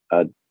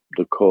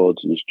the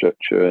chords and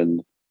structure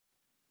and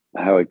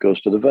how it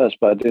goes to the verse,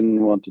 but I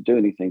didn't want to do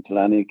anything till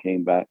Annie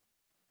came back.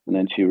 And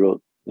then she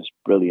wrote this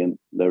brilliant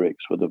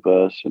lyrics for the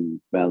verse and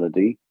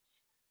melody.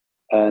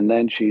 And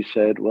then she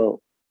said,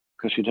 well,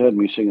 because she'd heard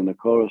me singing the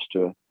chorus to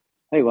her,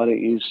 hey, why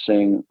don't you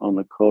sing on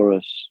the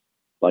chorus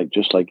like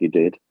just like you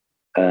did?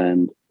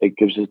 And it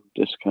gives it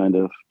this kind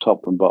of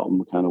top and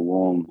bottom kind of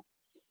warm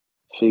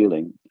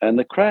feeling. And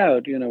the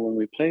crowd, you know, when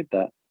we played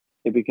that,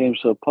 it became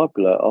so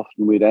popular.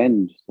 Often we'd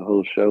end the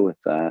whole show with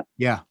that.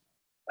 Yeah.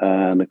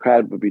 And the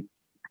crowd would be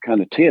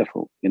kind of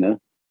tearful, you know.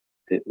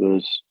 It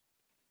was,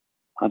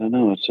 I don't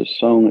know, it's a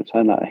song, it's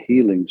kind of like a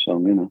healing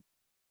song, you know.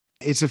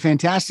 It's a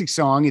fantastic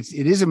song. It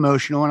is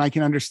emotional, and I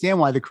can understand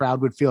why the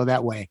crowd would feel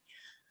that way.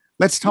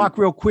 Let's talk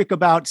real quick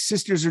about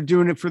Sisters Are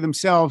Doing It for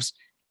Themselves.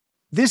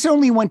 This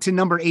only went to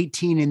number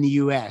 18 in the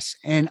US,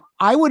 and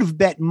I would have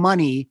bet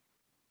money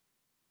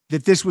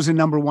that this was a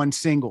number one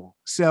single.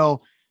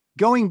 So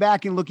going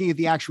back and looking at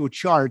the actual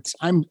charts,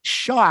 I'm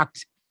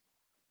shocked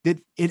that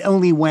it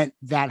only went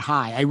that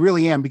high. I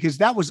really am, because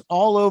that was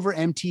all over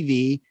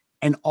MTV.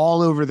 and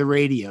all over the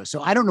radio.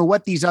 So I don't know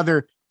what these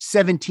other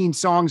 17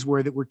 songs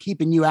were that were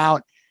keeping you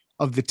out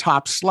of the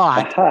top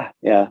slot.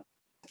 Yeah.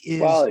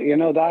 Is Well,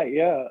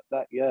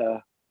 that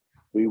year,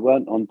 we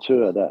weren't on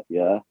tour that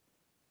year,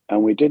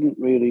 and we didn't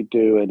really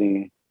do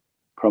any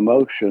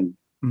promotion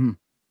Mhm.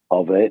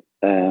 of it.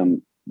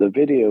 The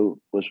video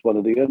was one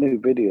of the only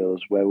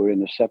videos where we're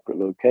in a separate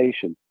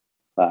location.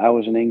 I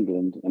was in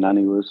England and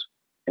Annie was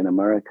in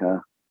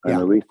America and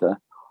Yeah. Aretha.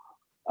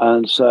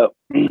 And so,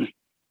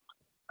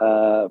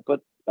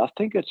 but I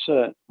think it's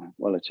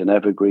an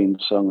evergreen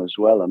song as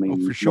well. I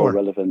mean, for sure.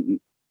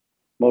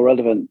 more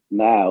relevant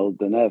now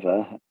than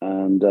ever.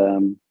 And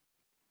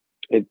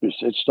it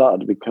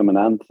started to become an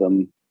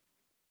anthem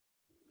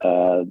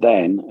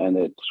then, and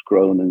it's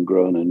grown and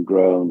grown and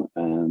grown,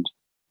 and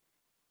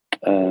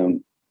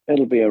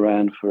it'll be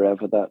around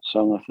forever, that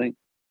song, I think.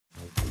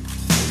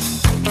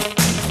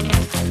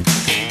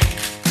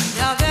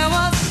 Now there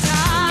was a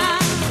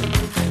time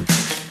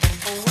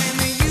when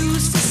we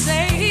used to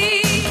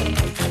say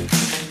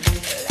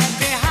that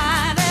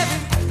behind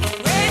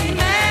every great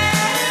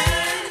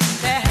man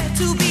there had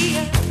to be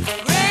a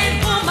great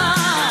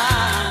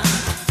woman.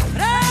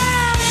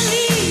 But in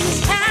these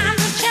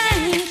times of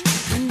change,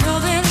 we know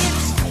that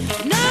it's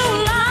no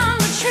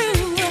longer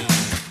true.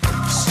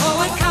 So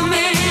we're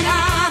coming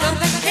out of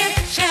the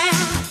kitchen,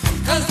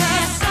 'cause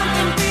there's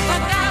something we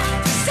forgot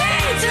to say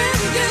to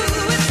you.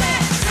 It's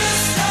that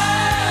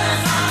sisters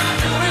are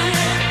doing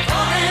it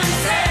for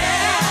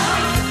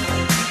themselves,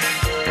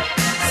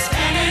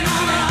 standing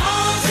on their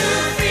own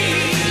 2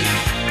 feet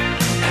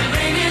and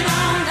ringing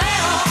on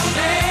their own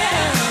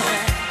bell.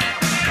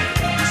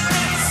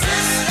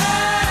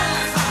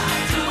 Sisters are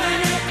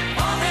doing it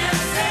for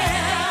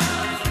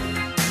themselves.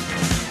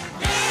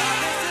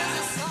 This is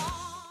a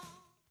song.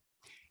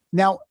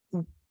 now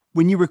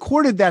when you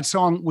recorded that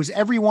song, was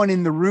everyone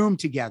in the room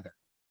together?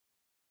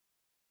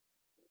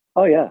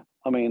 Oh, yeah.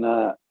 I mean,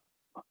 well,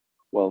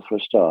 for a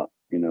start,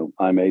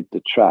 I made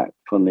the track,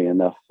 funnily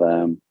enough,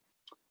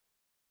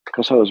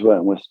 because I was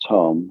working with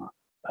Tom,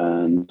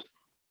 and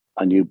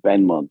I knew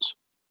Benmont,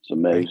 was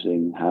an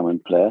amazing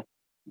Hammond player,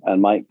 and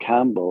Mike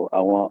Campbell.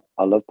 I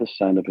love the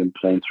sound of him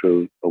playing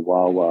through a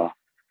wah-wah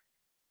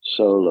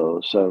solo.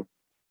 So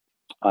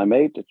I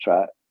made the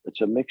track.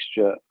 It's a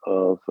mixture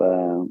of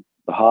the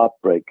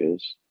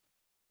Heartbreakers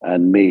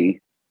and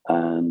me,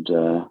 and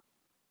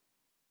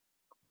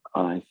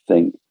I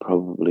think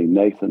probably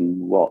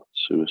Nathan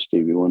Watts, who was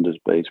Stevie Wonder's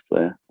bass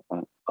player,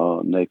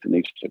 or Nathan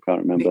East, I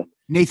can't remember.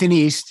 Nathan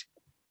East,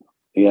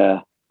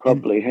 Yeah,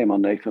 probably him or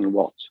Nathan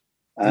Watts.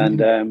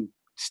 And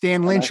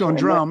Stan Lynch on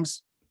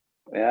drums.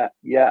 I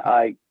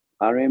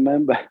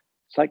remember.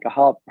 It's like a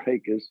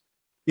Heartbreakers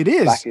It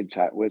is. backing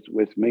track with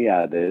me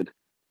added,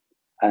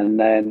 and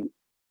then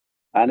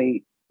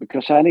Annie,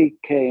 because Annie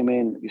came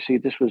in. You see,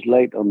 this was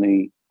late on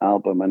the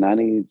album, and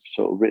Annie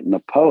sort of written a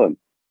poem,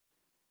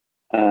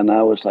 and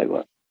I was like,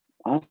 "Well,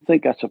 I don't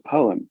think that's a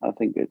poem. I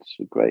think it's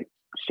a great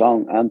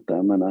song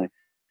anthem." And I was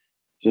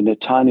in a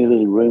tiny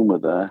little room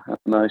with her,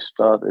 and I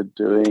started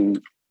doing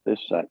this.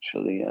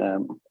 Actually, I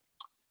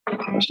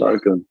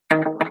started going.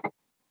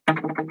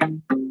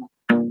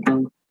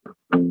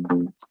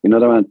 You know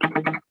that one?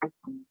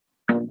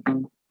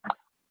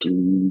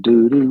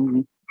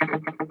 Doo-doo-doo.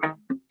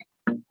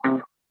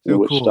 So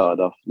Which cool.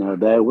 started off, now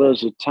there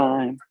was a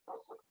time,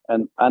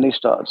 and Annie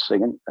started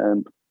singing,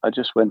 and I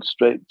just went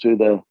straight to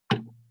the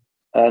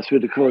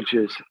chord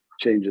changes.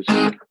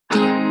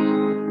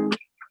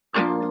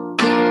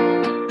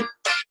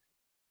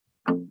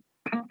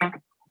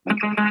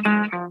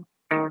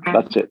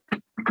 That's it.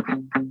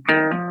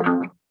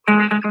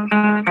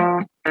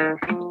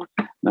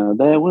 Now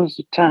there was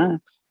a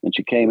time, and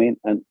she came in,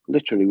 and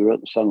literally we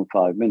wrote the song in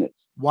 5 minutes.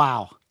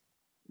 Wow.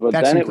 But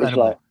That's then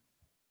incredible.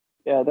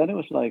 then it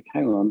was like,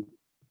 hang on.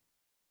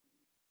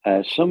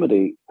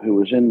 Somebody who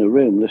was in the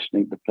room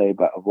listening to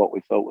playback of what we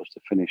thought was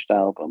the finished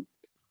album,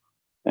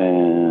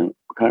 and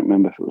I can't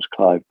remember if it was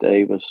Clive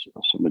Davis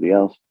or somebody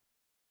else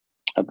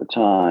at the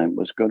time,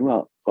 was going,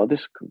 well,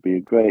 this could be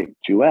a great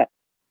duet.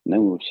 And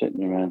then we were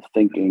sitting around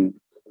thinking,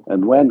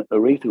 and when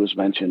Aretha was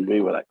mentioned, we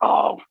were like,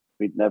 oh,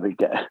 we'd never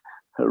get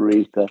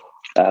Aretha.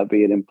 That would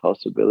be an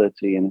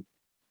impossibility. And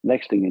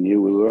next thing you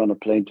knew, we were on a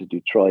plane to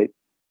Detroit,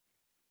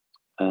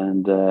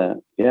 and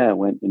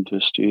went into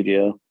a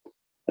studio.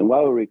 And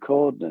while we were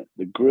recording it,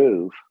 the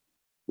groove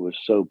was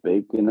so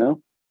big, that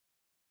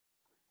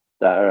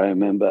I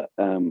remember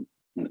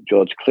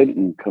George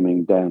Clinton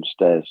coming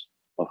downstairs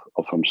or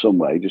from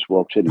somewhere. He just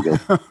walks in and goes,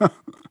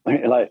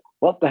 like,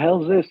 what the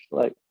hell's this?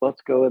 Like,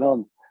 what's going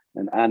on?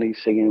 And Annie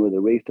singing with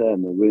Aretha,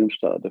 and the room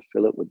started to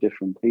fill up with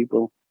different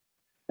people.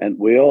 And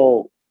we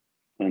all,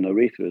 and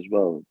Aretha as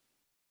well,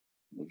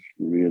 was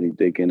really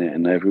digging it.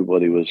 And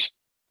everybody was,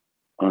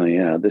 oh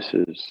yeah, this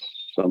is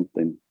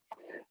something.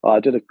 I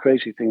did a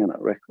crazy thing on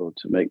that record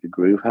to make the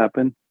groove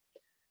happen.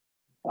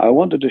 I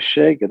wanted a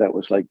shaker that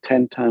was like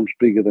 10 times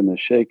bigger than a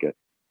shaker,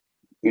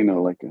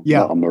 like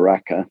not a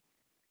maraca.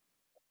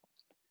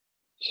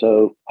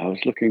 So I was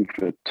looking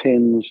for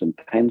tins and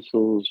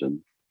pencils and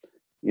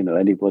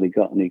anybody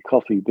got any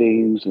coffee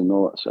beans and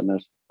all that. So, and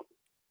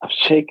I'm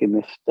shaking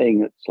this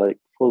thing that's like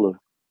full of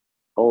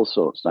all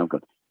sorts. And I'm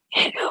going,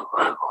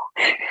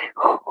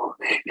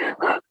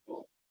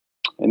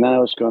 and then I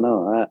was going,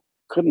 I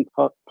couldn't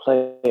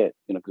play it,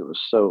 because it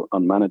was so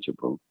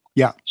unmanageable.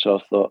 Yeah. So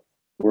I thought,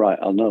 right,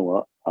 I'll know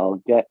what,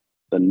 I'll get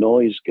the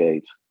noise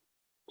gate.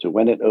 So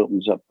when it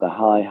opens up the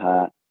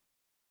hi-hat,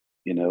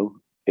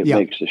 it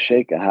makes the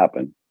shaker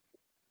happen.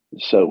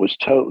 So it was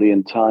totally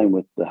in time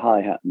with the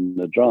hi-hat and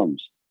the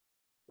drums.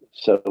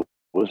 So it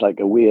was like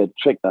a weird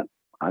trick that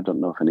I don't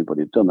know if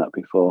anybody had done that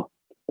before.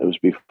 It was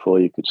before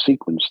you could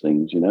sequence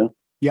things,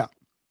 Yeah.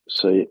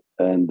 So,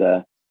 and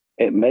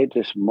it made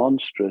this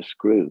monstrous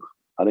groove.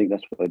 I think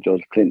that's why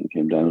George Clinton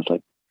came down. I was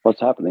like,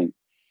 what's happening?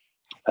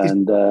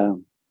 And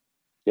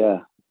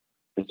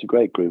it's a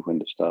great groove when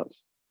it starts.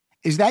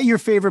 Is that your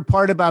favorite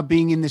part about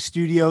being in the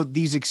studio?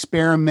 These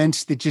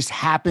experiments that just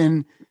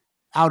happen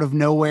out of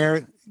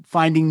nowhere,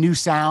 finding new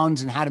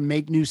sounds and how to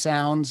make new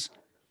sounds?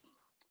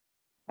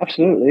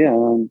 Absolutely. Yeah.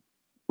 I'm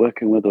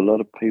working with a lot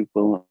of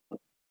people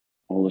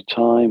all the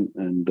time.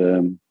 And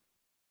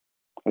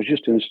I was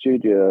just in the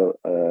studio.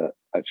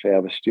 Actually, I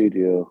have a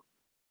studio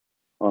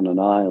on an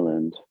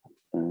island,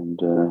 and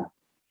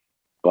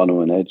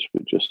Bono and Edge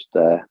were just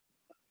there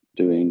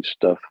doing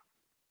stuff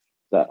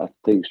that I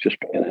think's just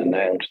been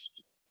announced.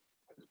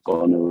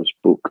 Bono's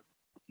book,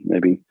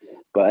 maybe.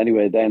 But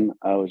anyway, then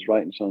I was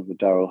writing songs with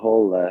Daryl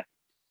Hall there.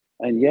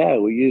 And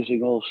we're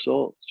using all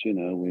sorts, we,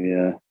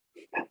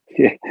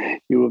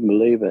 you wouldn't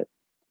believe it.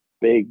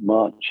 Big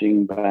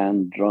marching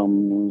band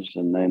drums,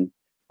 and then,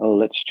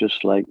 let's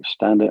just like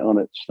stand it on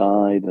its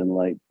side and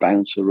like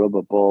bounce a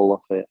rubber ball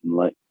off it and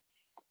like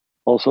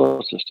all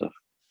sorts of stuff.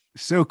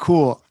 So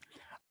cool.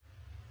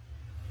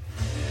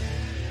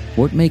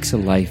 What makes a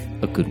life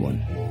a good one?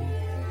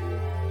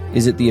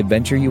 Is it the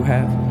adventure you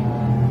have?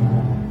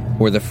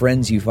 Or the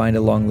friends you find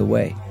along the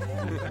way?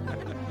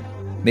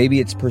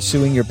 Maybe it's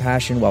pursuing your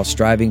passion while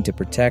striving to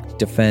protect,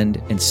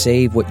 defend, and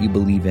save what you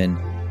believe in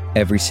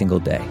every single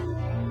day.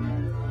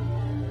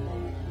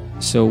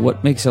 So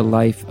what makes a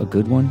life a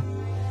good one?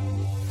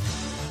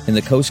 In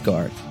the Coast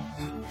Guard,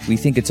 we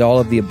think it's all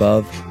of the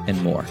above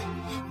and more.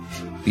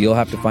 But you'll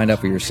have to find out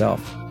for yourself.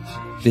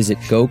 Visit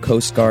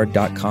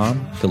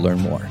gocoastguard.com to learn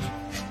more.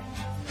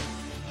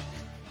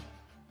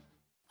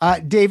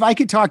 Dave, I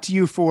could talk to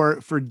you for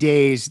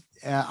days.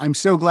 I'm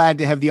so glad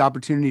to have the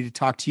opportunity to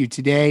talk to you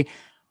today.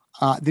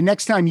 The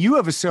next time you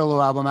have a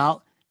solo album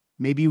out,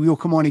 maybe we'll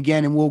come on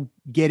again and we'll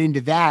get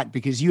into that,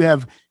 because you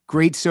have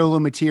great solo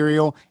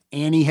material.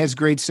 Annie has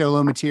great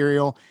solo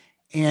material.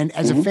 And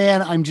as a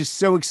fan, I'm just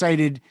so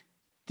excited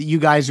that you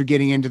guys are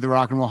getting into the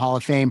Rock and Roll Hall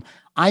of Fame.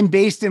 I'm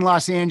based in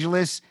Los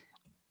Angeles.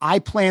 I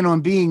plan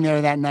on being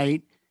there that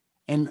night.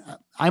 And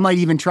I might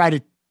even try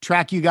to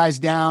track you guys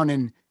down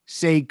and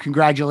say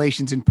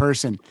congratulations in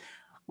person.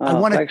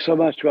 Thanks so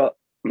much. Well,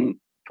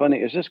 funny,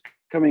 is this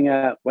coming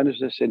out? When is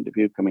this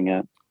interview coming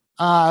out?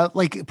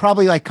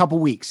 Probably a couple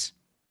weeks.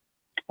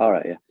 All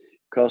right, yeah.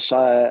 Because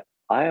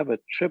I have a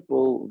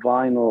triple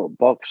vinyl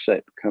box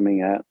set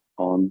coming out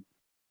on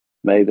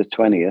May the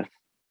 20th.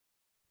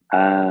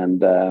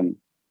 And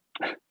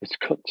it's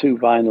got 2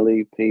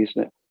 vinyl EPs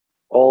in it.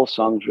 All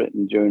songs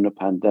written during the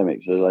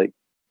pandemic. So like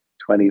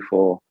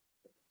 24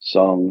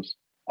 songs.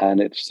 And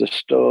it's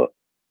going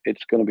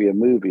to be a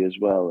movie as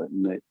well.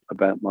 And it's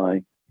about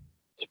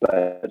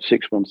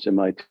 6 months in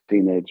my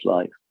teenage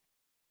life.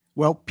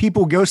 Well,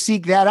 people, go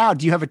seek that out.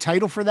 Do you have a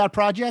title for that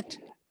project?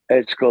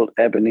 It's called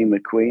Ebony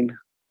McQueen.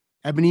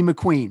 Ebony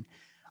McQueen.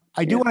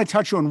 I do want to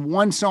touch on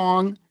one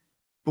song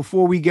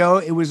before we go.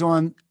 It was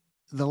on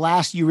the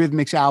last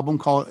Eurythmics album,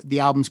 called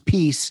the album's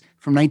Peace,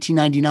 from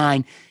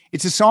 1999.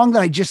 It's a song that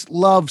I just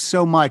love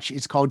so much.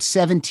 It's called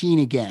 17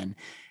 Again.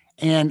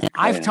 And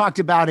I've talked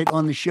about it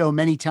on the show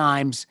many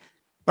times,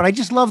 but I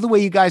just love the way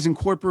you guys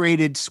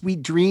incorporated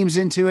Sweet Dreams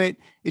into it.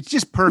 It's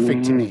just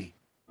perfect to me.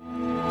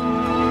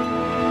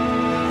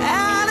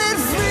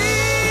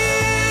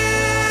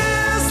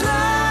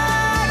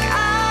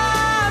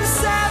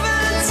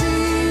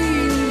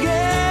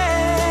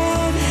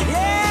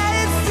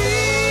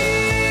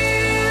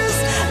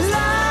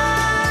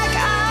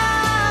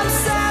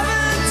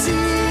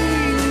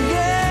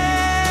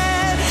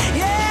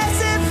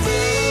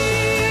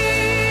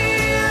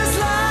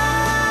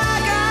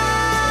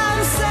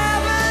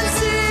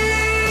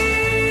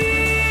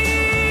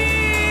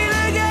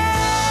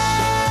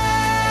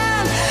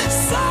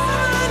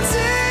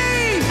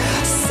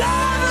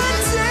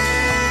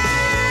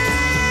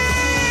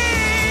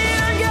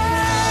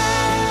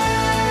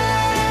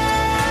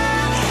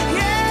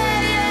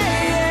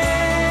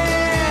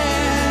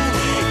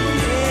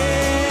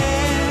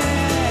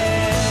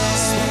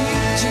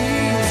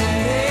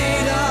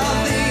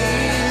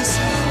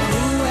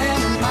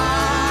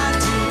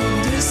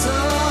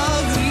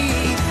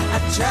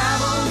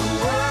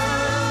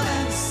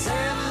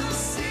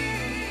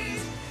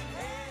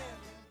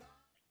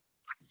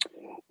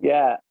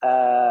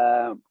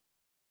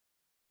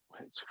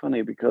 It's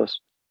funny because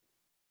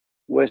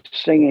we're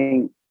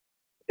singing.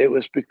 It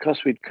was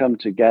because we'd come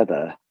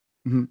together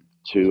Mhm.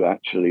 to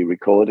actually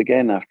record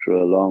again after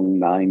a long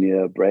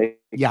 9-year break.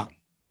 Yeah.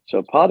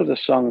 So part of the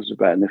song is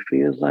about, and it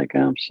feels like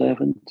I'm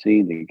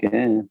 17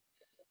 again.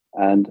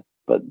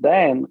 But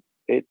then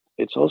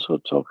it's also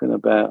talking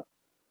about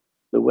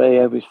the way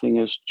everything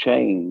has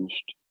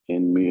changed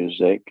in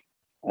music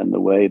and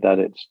the way that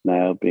it's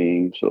now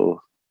being sort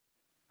of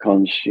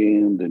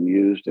consumed and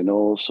used in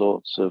all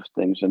sorts of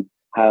things, and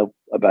how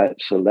about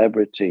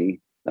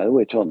celebrity. Now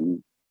we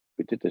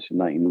did this in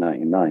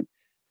 1999.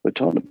 We're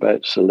talking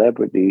about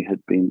celebrity had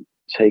been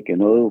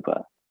taken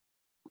over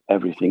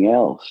everything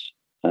else.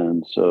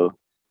 And so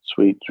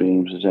Sweet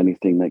Dreams is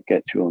anything that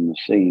gets you on the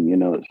scene. You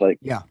know, it's like,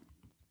 Yeah.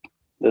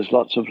 there's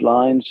lots of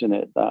lines in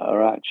it that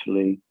are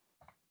actually,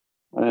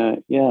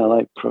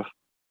 like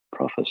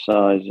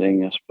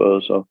prophesizing, I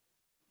suppose, of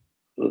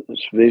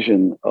this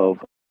vision of,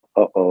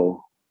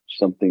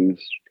 something's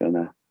going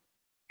to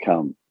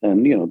come.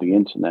 And, you know, the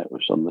internet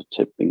was on the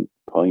tipping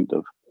point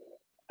of,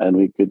 and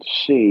we could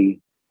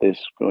see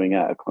this going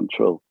out of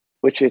control,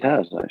 which it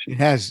has actually. It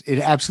has. It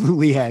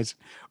absolutely has.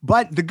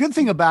 But the good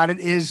thing about it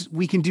is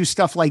we can do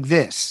stuff like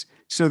this.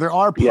 So there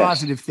are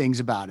positive things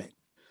about it.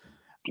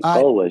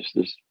 Always,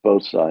 there's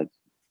both sides.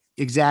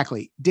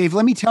 Exactly. Dave,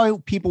 let me tell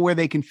people where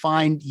they can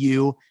find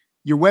you.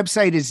 Your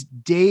website is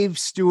Dave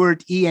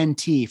Stewart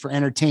ENT for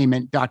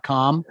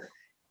entertainment.com.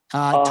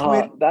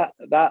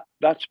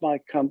 That's my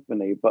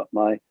company, but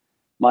my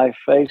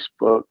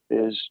Facebook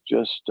is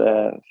just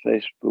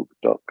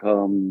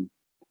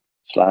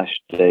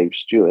facebook.com/Dave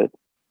Stewart.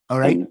 All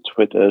right. And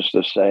Twitter's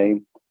the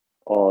same,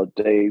 or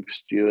Dave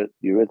Stewart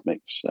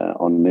Eurythmics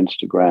on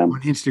Instagram.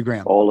 On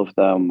Instagram. All of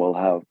them will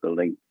have the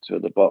link to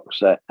the box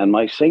set. And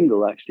my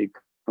single actually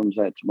comes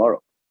out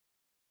tomorrow.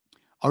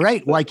 All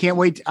right. Well, I can't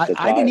wait.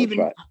 I didn't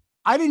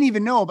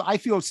even know, but I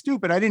feel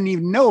stupid. I didn't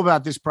even know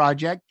about this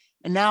project.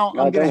 And now I'm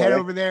going to head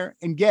over there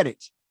and get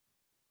it.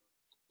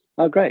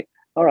 Oh, great.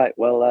 All right.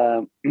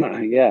 Well,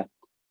 yeah,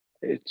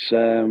 it's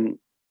the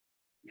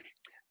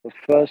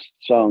first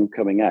song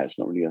coming out. It's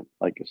not really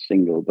like a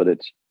single, but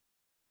it's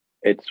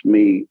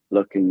me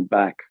looking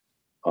back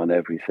on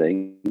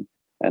everything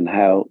and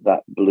how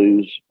that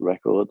blues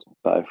record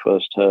that I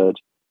first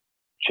heard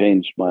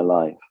changed my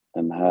life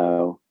and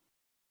how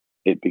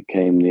it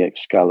became the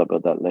Excalibur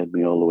that led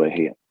me all the way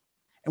here.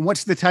 And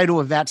what's the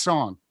title of that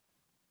song?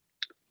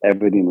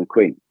 Everything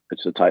McQueen.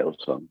 It's the title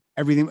song.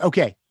 Everything.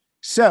 Okay.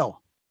 So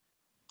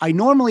I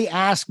normally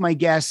ask my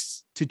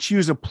guests to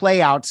choose a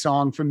play out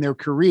song from their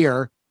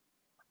career.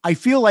 I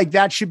feel like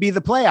that should be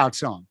the play out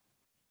song.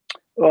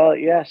 Well,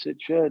 yes,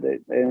 it should.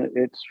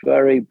 It's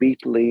very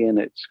Beatley, and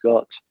it's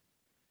got,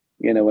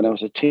 you know, when I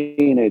was a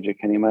teenager,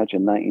 can you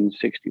imagine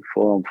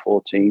 1964, I'm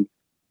 14,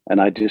 and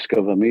I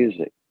discover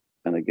music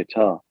and a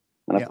guitar.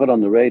 And I put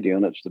on the radio,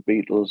 and it's the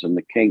Beatles and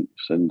the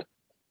Kinks, and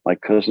my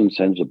cousin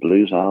sends a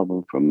blues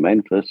album from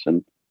Memphis,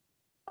 and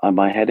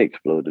my head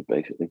exploded,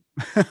 basically.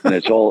 And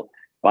it's all,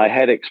 my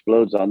head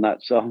explodes on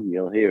that song.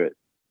 You'll hear it.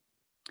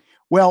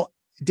 Well,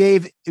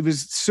 Dave, it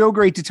was so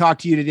great to talk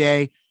to you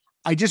today.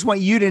 I just want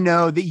you to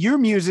know that your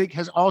music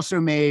has also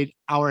made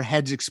our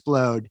heads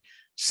explode.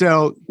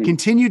 So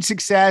continued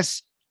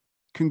success,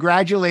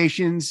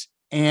 congratulations,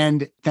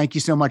 and thank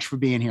you so much for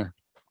being here.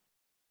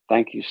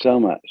 Thank you so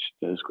much.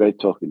 It was great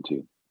talking to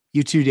you.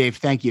 You too, Dave.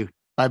 Thank you.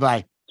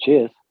 Bye-bye.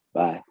 Cheers.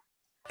 Bye.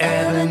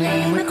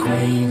 Ebony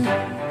McQueen,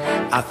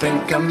 I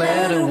think I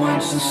met her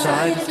once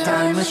inside a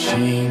time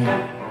machine.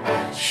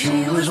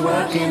 She was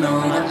working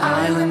on an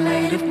island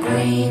made of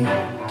green,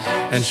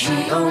 and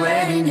she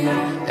already knew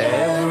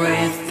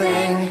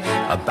everything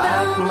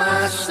about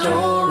my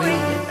story.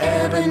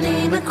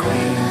 Ebony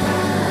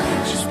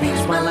McQueen, she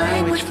speaks my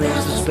language,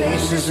 fills the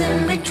spaces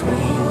in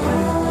between.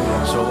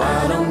 So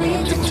I don't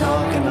need to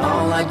talk, and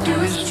all I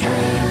do is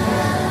dream.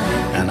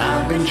 And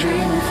I've been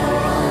dreaming for a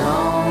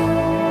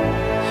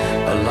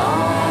long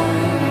time.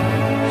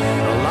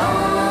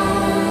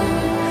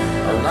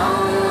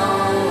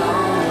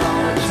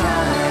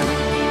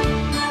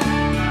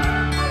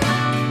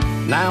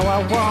 Now I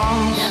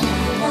once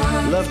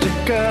loved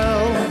a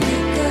girl.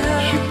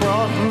 She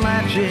brought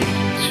magic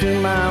to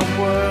my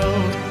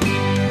world.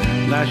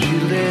 Now she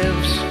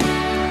lives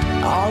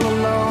all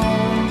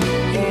alone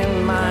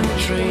in my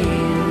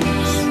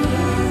dreams.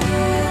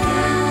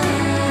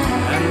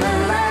 And the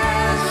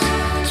last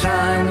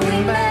time we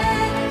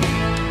met,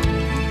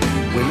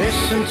 we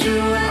listened to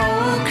an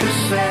old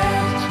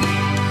cassette,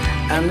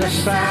 and the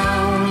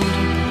sound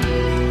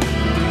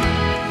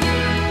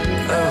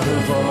of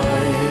her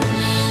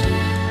voice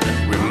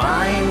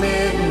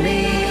reminded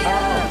me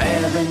of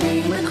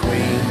Ebony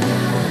McQueen.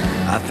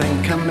 I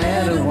think I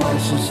met her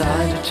once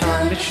inside a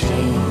time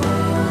machine.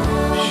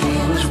 She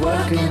was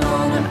working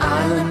on an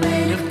island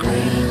made of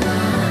green,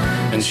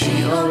 and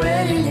she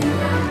already knew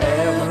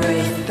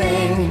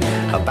everything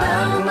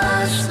about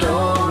my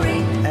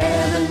story.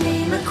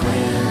 Ebony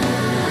McQueen,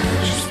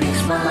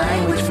 my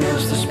language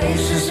fills the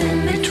spaces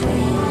in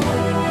between.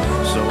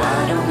 So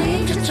I don't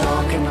need to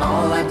talk, and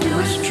all I do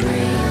is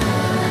dream.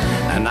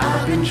 And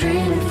I've been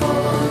dreaming for a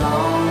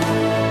long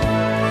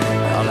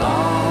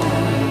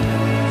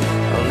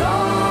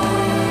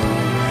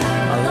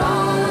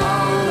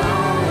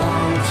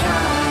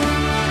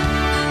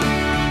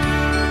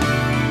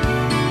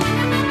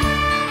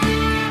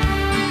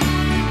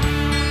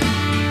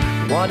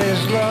What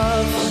is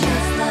love?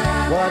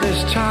 What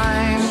is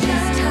time?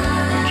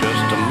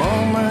 Just a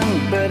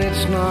moment, but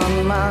it's not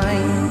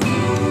mine.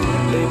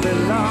 They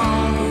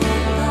belong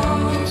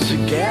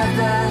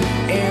together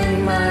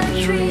in my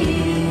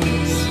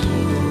dreams.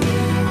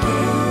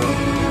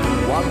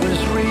 What was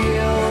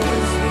real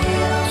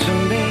to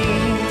me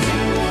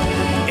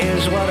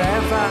is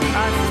whatever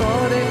I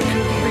thought it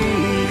could be.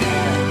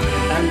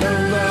 And the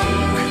look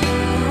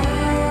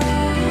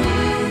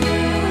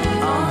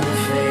on her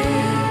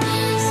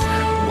face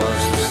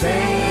was the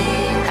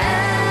same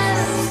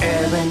as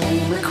Ebony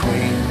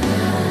McQueen.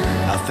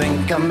 I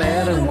think I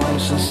met her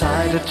once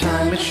inside a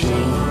time machine.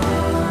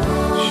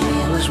 She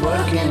was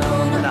working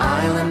on an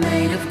island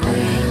made of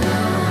green,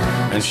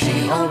 and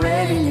she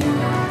already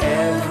knew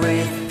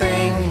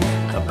everything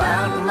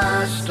about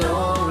my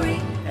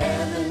story.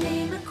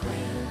 Ebony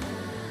McQueen,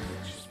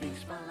 she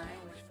speaks my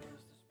language.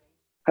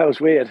 That was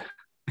weird.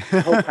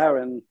 The whole power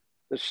in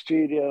the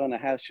studio and the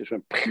house just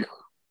went. Pew.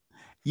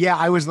 Yeah,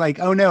 I was like,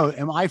 oh no,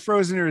 am I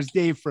frozen or is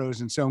Dave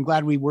frozen? So I'm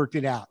glad we worked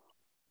it out.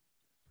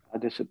 I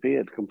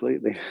disappeared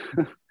completely.